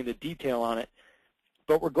time going into detail on it,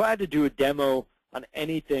 but we're glad to do a demo on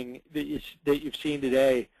anything that you've seen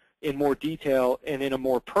today in more detail and in a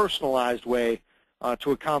more personalized way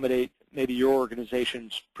to accommodate maybe your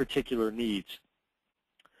organization's particular needs.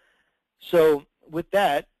 So with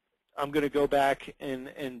that, I'm going to go back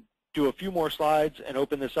and do a few more slides and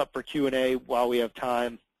open this up for Q&A while we have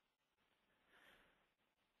time.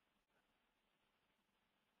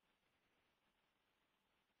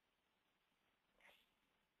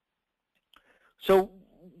 So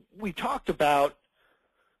we talked about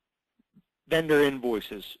vendor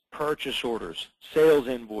invoices, purchase orders, sales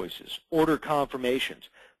invoices, order confirmations,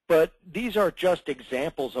 but these are just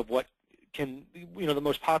examples of what can, the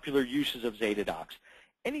most popular uses of Zetadocs.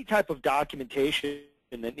 Any type of documentation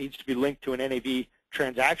that needs to be linked to an NAV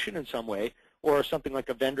transaction in some way, or something like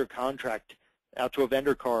a vendor contract out to a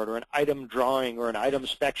vendor card, or an item drawing or an item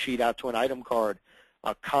spec sheet out to an item card,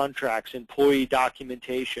 contracts, employee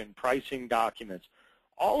documentation, pricing documents.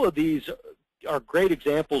 All of these are great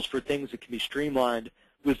examples for things that can be streamlined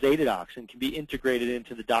with Zetadocs and can be integrated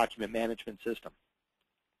into the document management system.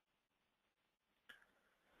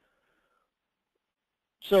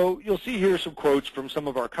 So you'll see here some quotes from some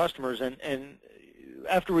of our customers, and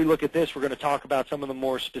after we look at this, we're going to talk about some of the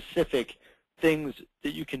more specific things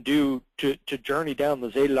that you can do to journey down the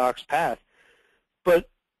Zetadocs path. But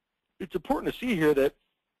it's important to see here that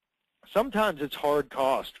sometimes it's hard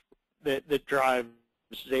cost that drives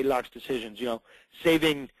Zetadocs decisions.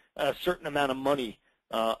 Saving a certain amount of money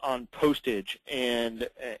on postage and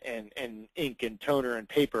ink and toner and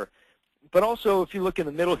paper. But also, if you look in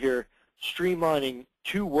the middle here, streamlining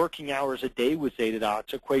 2 working hours a day with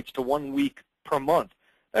Zetadox equates to 1 week per month.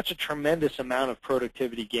 That's a tremendous amount of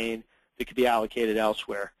productivity gain that could be allocated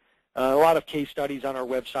elsewhere. A lot of case studies on our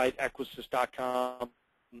website, Equisys.com,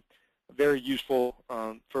 very useful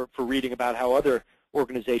for reading about how other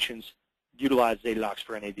organizations utilize Zetadox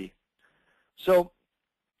for NAV. So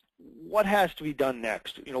what has to be done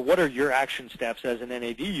next? What are your action steps as an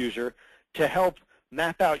NAV user to help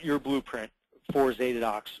map out your blueprint for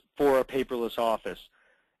Zetadox for a paperless office?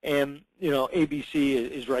 And ABC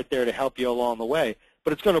is right there to help you along the way,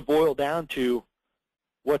 but it's going to boil down to,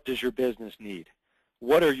 what does your business need?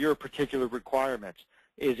 What are your particular requirements?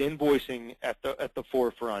 Is invoicing at the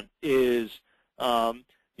forefront? Is a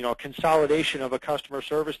consolidation of a customer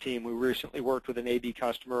service team? We recently worked with an ABC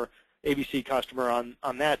customer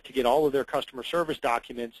on that to get all of their customer service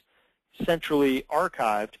documents centrally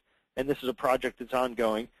archived, and this is a project that's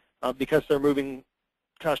ongoing because they're moving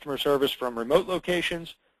customer service from remote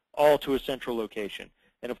locations all to a central location.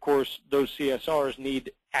 And of course, those CSRs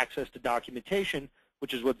need access to documentation,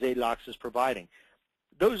 which is what Zetadox is providing.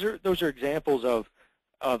 Those are examples of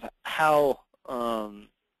how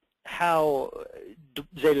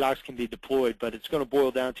Zetadox can be deployed, but it's going to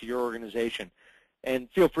boil down to your organization. And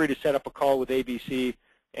feel free to set up a call with ABC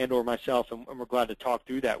and or myself, and we're glad to talk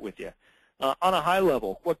through that with you. On a high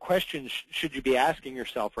level, what questions should you be asking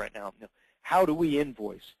yourself right now? How do we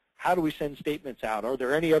invoice? How do we send statements out? Are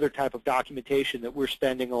there any other type of documentation that we're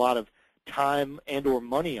spending a lot of time and or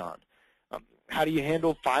money on? How do you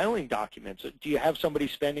handle filing documents? Do you have somebody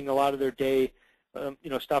spending a lot of their day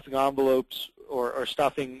stuffing envelopes or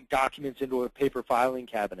stuffing documents into a paper filing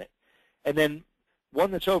cabinet? And then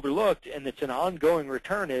one that's overlooked and it's an ongoing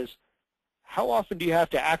return is, how often do you have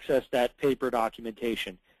to access that paper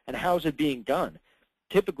documentation, and how is it being done?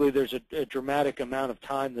 Typically, there's a dramatic amount of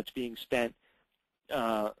time that's being spent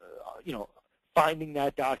finding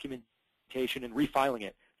that documentation and refiling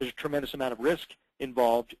it. There's a tremendous amount of risk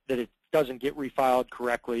involved that it doesn't get refiled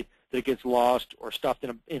correctly, that it gets lost or stuffed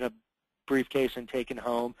in a briefcase and taken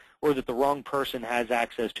home, or that the wrong person has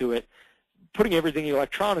access to it. Putting everything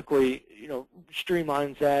electronically,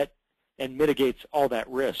 streamlines that and mitigates all that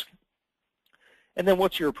risk. And then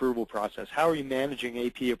what's your approval process? How are you managing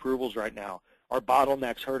AP approvals right now? Are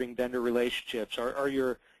bottlenecks hurting vendor relationships? Are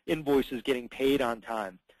your invoices getting paid on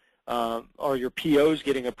time? Are your POs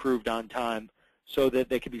getting approved on time so that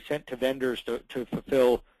they can be sent to vendors to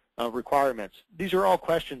fulfill requirements? These are all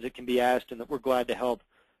questions that can be asked and that we're glad to help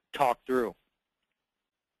talk through.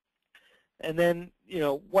 And then,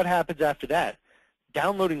 what happens after that?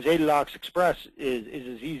 Downloading Zetadox Express is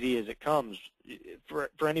as easy as it comes.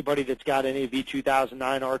 For anybody that's got NAV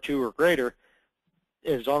 2009 R2 or greater,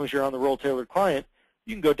 as long as you're on the role-tailored client,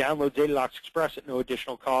 you can go download Zetadox Express at no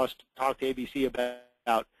additional cost, talk to ABC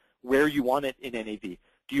about where you want it in NAV.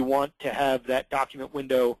 Do you want to have that document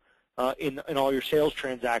window in all your sales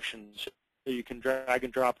transactions so you can drag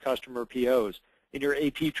and drop customer POs? In your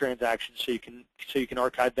AP transactions so you can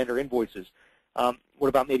archive vendor invoices? What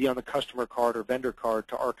about maybe on the customer card or vendor card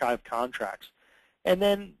to archive contracts? And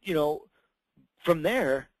then, from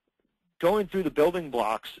there, going through the building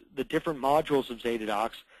blocks, the different modules of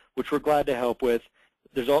Zetadox, which we're glad to help with.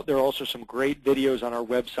 There are also some great videos on our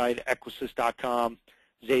website, Equisys.com.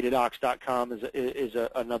 Zetadox.com is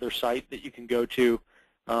another site that you can go to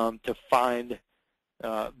find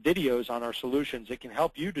videos on our solutions that can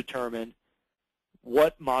help you determine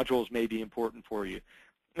what modules may be important for you.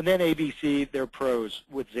 And then ABC, they're pros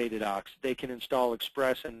with Zetadox. They can install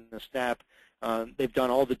Express and the Snap. They've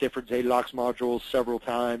done all the different Zetadox modules several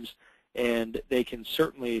times, and they can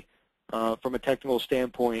certainly, from a technical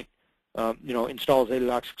standpoint, install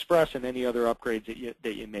Zetadox Express and any other upgrades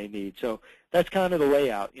that you may need. So that's kind of the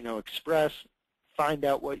layout. Express, find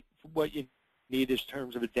out what you need in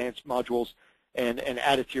terms of advanced modules, and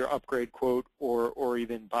add it to your upgrade quote, or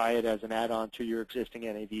even buy it as an add-on to your existing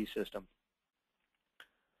NAV system.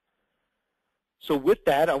 So with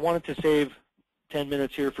that, I wanted to save 10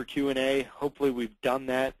 minutes here for Q&A. Hopefully we've done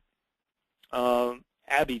that.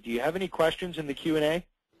 Abby, do you have any questions in the Q&A?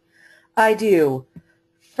 I do.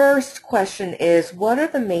 First question is, what are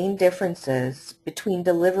the main differences between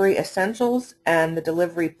Delivery Essentials and the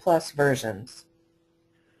Delivery Plus versions?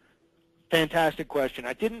 Fantastic question.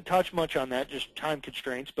 I didn't touch much on that, just time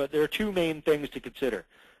constraints, but there are two main things to consider.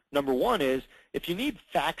 Number one is, if you need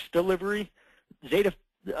fax delivery,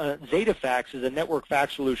 ZetaFax is a network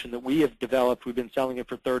fax solution that we have developed. We've been selling it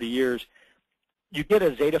for 30 years. You get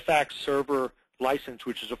a ZetaFax server license,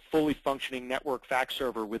 which is a fully functioning network fax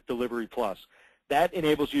server with Delivery Plus. That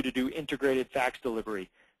enables you to do integrated fax delivery.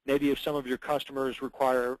 Maybe if some of your customers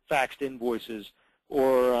require faxed invoices,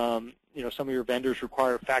 or some of your vendors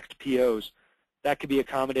require faxed POs, that could be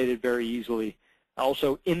accommodated very easily.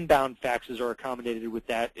 Also, inbound faxes are accommodated with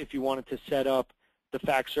that. If you wanted to set up the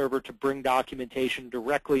fax server to bring documentation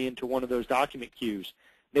directly into one of those document queues,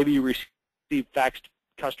 maybe you receive faxed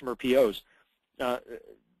customer POs,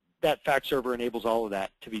 that fax server enables all of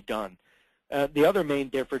that to be done. The other main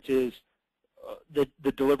difference is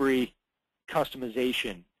the delivery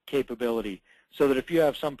customization capability, so that if you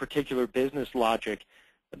have some particular business logic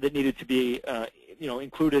that needed to be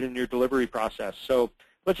included in your delivery process. So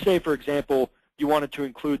let's say, for example, you wanted to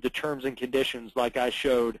include the terms and conditions like I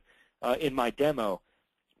showed in my demo.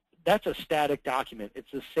 That's a static document.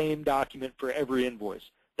 It's the same document for every invoice.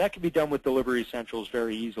 That can be done with Delivery Essentials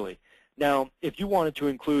very easily. Now, if you wanted to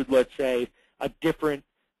include, let's say, a different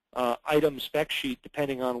item spec sheet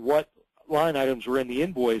depending on what line items were in the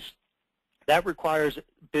invoice, that requires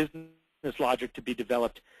business logic to be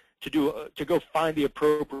developed to go find the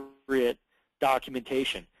appropriate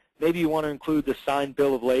documentation. Maybe you want to include the signed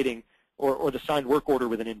bill of lading or the signed work order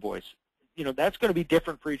with an invoice. That's going to be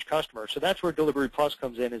different for each customer. So that's where Delivery Plus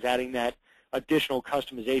comes in, is adding that additional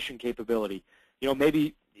customization capability.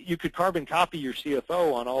 Maybe you could carbon copy your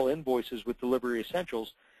CFO on all invoices with Delivery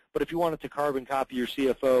Essentials, but if you wanted to carbon copy your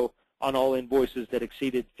CFO on all invoices that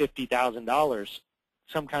exceeded $50,000,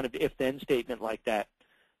 some kind of if-then statement like that,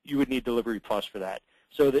 you would need Delivery Plus for that.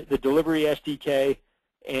 So the Delivery SDK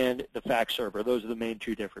and the fax server, those are the main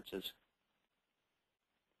two differences.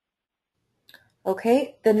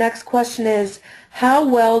 Okay, the next question is, how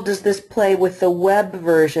well does this play with the web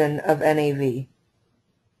version of NAV?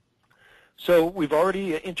 So we've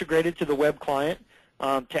already integrated to the web client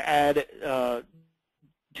to add,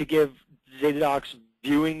 to give Datadog's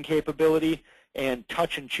viewing capability and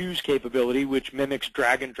touch and choose capability, which mimics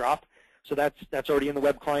drag and drop. So that's already in the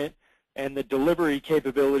web client. And the delivery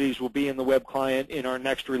capabilities will be in the web client in our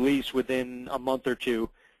next release within a month or two.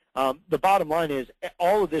 The bottom line is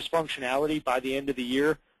all of this functionality by the end of the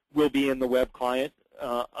year will be in the web client.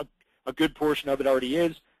 A good portion of it already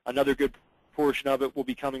is. Another good portion of it will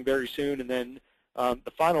be coming very soon. And then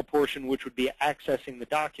the final portion, which would be accessing the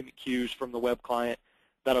document queues from the web client,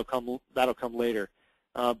 that'll come later.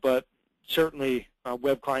 But certainly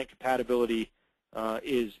web client compatibility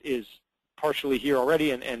is partially here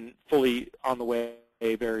already and fully on the way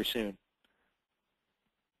very soon.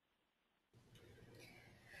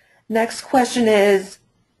 Next question is,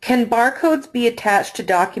 can barcodes be attached to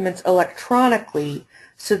documents electronically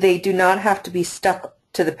so they do not have to be stuck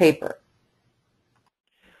to the paper?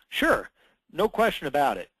 Sure, no question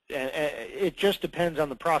about it. It just depends on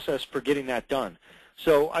the process for getting that done.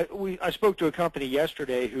 So I spoke to a company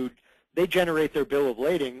yesterday who they generate their bill of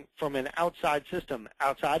lading from an outside system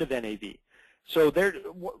outside of NAV. So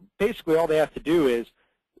basically all they have to do is,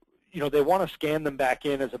 they want to scan them back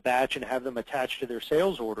in as a batch and have them attached to their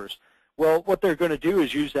sales orders. Well, what they're going to do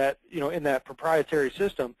is use that, in that proprietary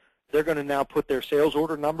system, they're going to now put their sales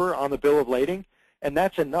order number on the bill of lading, and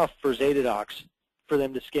that's enough for Zetadox for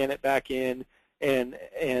them to scan it back in and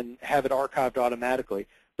have it archived automatically.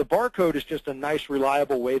 The barcode is just a nice,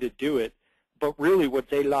 reliable way to do it, but really what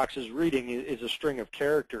Zetadox is reading is a string of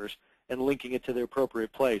characters and linking it to the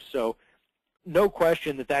appropriate place. So no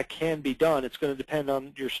question that can be done. It's going to depend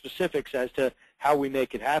on your specifics as to how we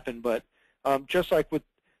make it happen. But just like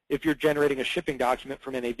if you're generating a shipping document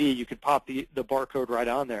from NAV, you could pop the barcode right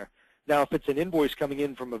on there. Now, if it's an invoice coming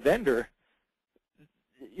in from a vendor,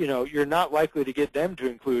 you're not likely to get them to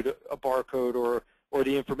include a barcode or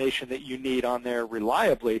the information that you need on there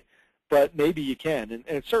reliably, but maybe you can. And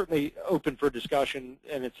it's certainly open for discussion,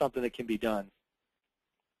 and it's something that can be done.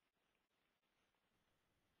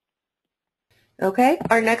 Okay,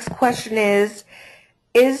 our next question is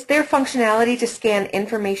there functionality to scan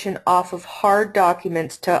information off of hard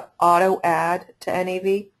documents to auto-add to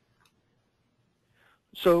NAV?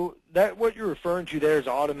 So what you're referring to there is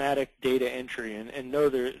automatic data entry, and no,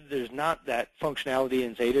 there's not that functionality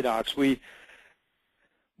in Zetadox. We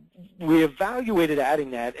evaluated adding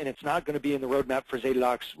that, and it's not going to be in the roadmap for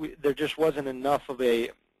Zetadox. There just wasn't enough of a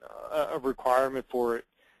requirement for it.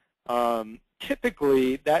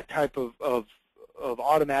 Typically, that type of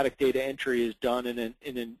automatic data entry is done in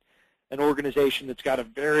an organization that's got a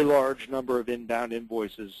very large number of inbound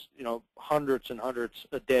invoices, hundreds and hundreds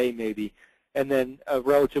a day maybe, and then a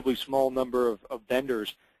relatively small number of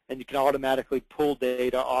vendors, and you can automatically pull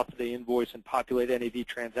data off of the invoice and populate NAV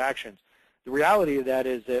transactions. The reality of that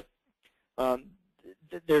is that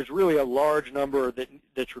there's really a large number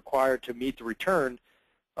that's required to meet the return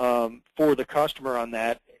for the customer on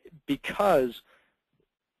that, because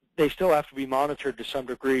they still have to be monitored to some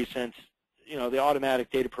degree, since the automatic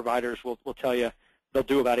data providers will tell you they'll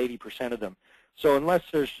do about 80% of them. So unless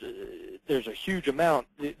there's a huge amount,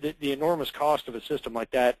 the enormous cost of a system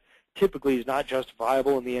like that typically is not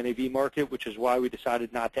justifiable in the NAV market, which is why we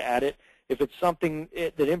decided not to add it. If it's something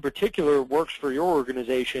that in particular works for your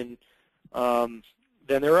organization, then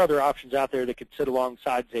there are other options out there that could sit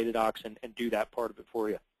alongside Zetadox and do that part of it for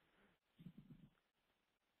you.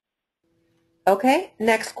 Okay,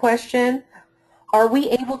 next question. Are we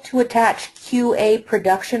able to attach QA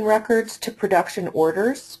production records to production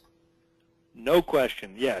orders? No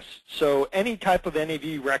question, yes. So any type of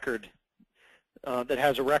NAV record that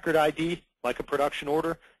has a record ID, like a production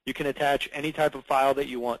order, you can attach any type of file that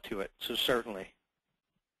you want to it, so certainly.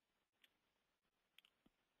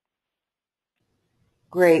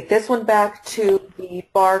 Great. This one back to the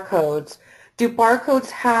barcodes. Do barcodes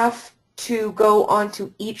have to go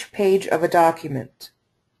onto each page of a document?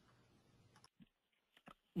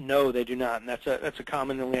 No, they do not, and that's a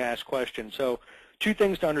commonly asked question. So two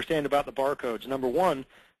things to understand about the barcodes. Number one,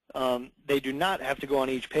 they do not have to go on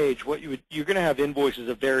each page. You're going to have invoices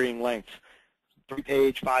of varying lengths,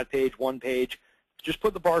 3-page, 5-page, 1-page. Just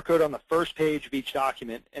put the barcode on the first page of each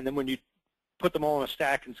document, and then when you put them all in a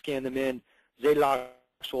stack and scan them in, Zetadox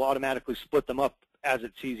will automatically split them up as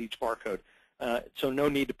it sees each barcode. So no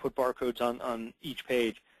need to put barcodes on each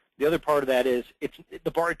page. The other part of that is it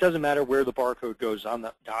doesn't matter where the barcode goes on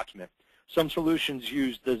the document. Some solutions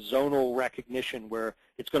use the zonal recognition where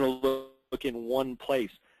it's going to look in one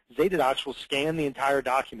place. Zetadox will scan the entire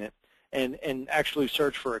document and actually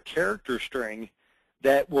search for a character string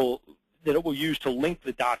that it will use to link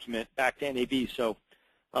the document back to NAV. So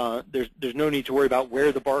there's no need to worry about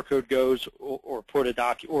where the barcode goes or put a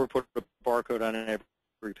barcode on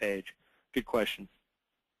every page. Good question.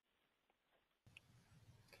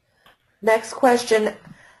 Next question,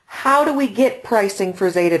 how do we get pricing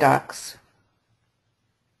for Zetadox?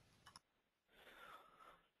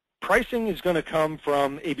 Pricing is going to come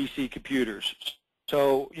from ABC Computers.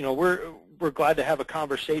 So, we're glad to have a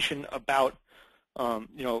conversation about,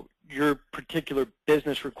 your particular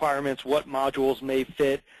business requirements, what modules may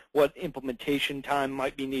fit, what implementation time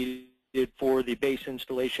might be needed for the base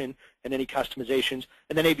installation, and any customizations.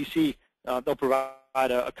 And then ABC, they'll provide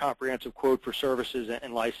a comprehensive quote for services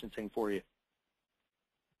and licensing for you.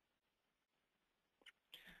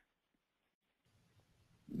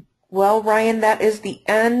 Well, Ryan, that is the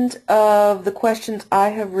end of the questions I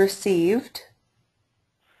have received.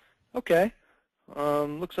 Okay.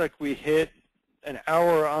 Looks like we hit an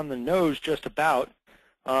hour on the nose just about.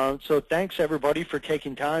 So thanks, everybody, for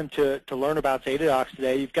taking time to learn about Zetadox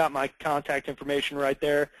today. You've got my contact information right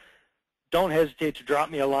there. Don't hesitate to drop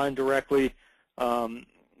me a line directly.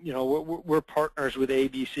 We're partners with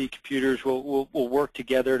ABC Computers. We'll work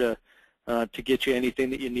together to get you anything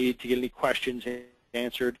that you need, to get any questions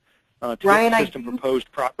answered, to Ryan, get the system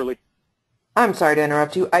proposed properly. I'm sorry to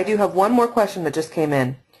interrupt you. I do have one more question that just came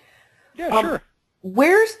in. Yeah, sure.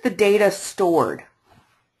 Where's the data stored?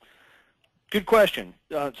 Good question.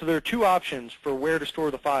 So there are two options for where to store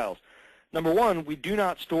the files. Number one, we do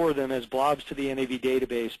not store them as blobs to the NAV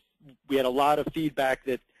database. We had a lot of feedback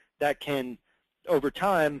that can, over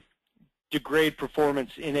time, degrade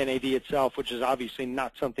performance in NAV itself, which is obviously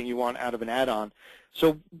not something you want out of an add-on.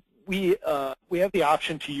 So we have the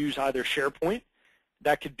option to use either SharePoint.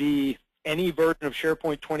 That could be any version of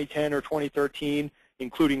SharePoint 2010 or 2013,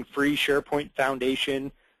 including free SharePoint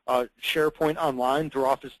Foundation. SharePoint Online through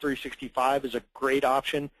Office 365 is a great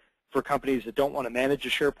option for companies that don't want to manage a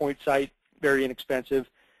SharePoint site, very inexpensive,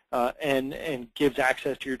 and gives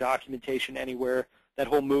access to your documentation anywhere. That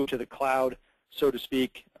whole move to the cloud, so to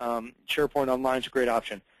speak, SharePoint Online is a great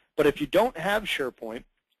option. But if you don't have SharePoint,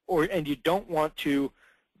 and you don't want to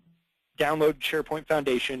download SharePoint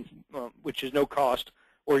Foundation, which is no cost,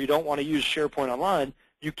 or you don't want to use SharePoint Online,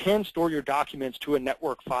 you can store your documents to a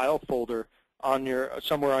network file folder on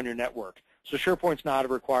somewhere on your network. So SharePoint's not a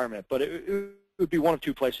requirement, but it would be one of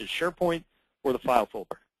two places, SharePoint or the file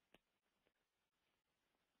folder.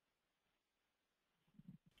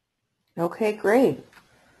 Okay, great.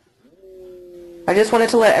 I just wanted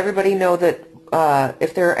to let everybody know that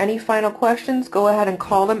if there are any final questions, go ahead and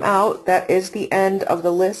call them out. That is the end of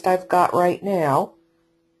the list I've got right now.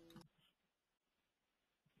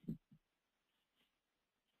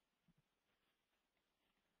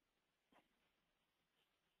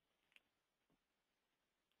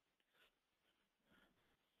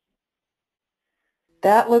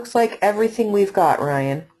 That looks like everything we've got,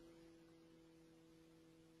 Ryan.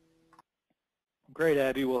 Great,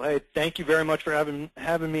 Abby. Well, hey, thank you very much for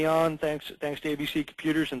having me on. Thanks to ABC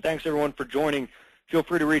Computers, and thanks everyone for joining. Feel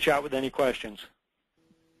free to reach out with any questions.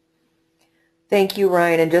 Thank you,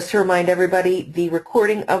 Ryan. And just to remind everybody, the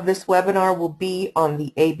recording of this webinar will be on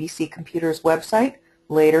the ABC Computers website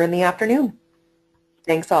later in the afternoon.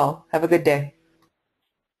 Thanks all. Have a good day.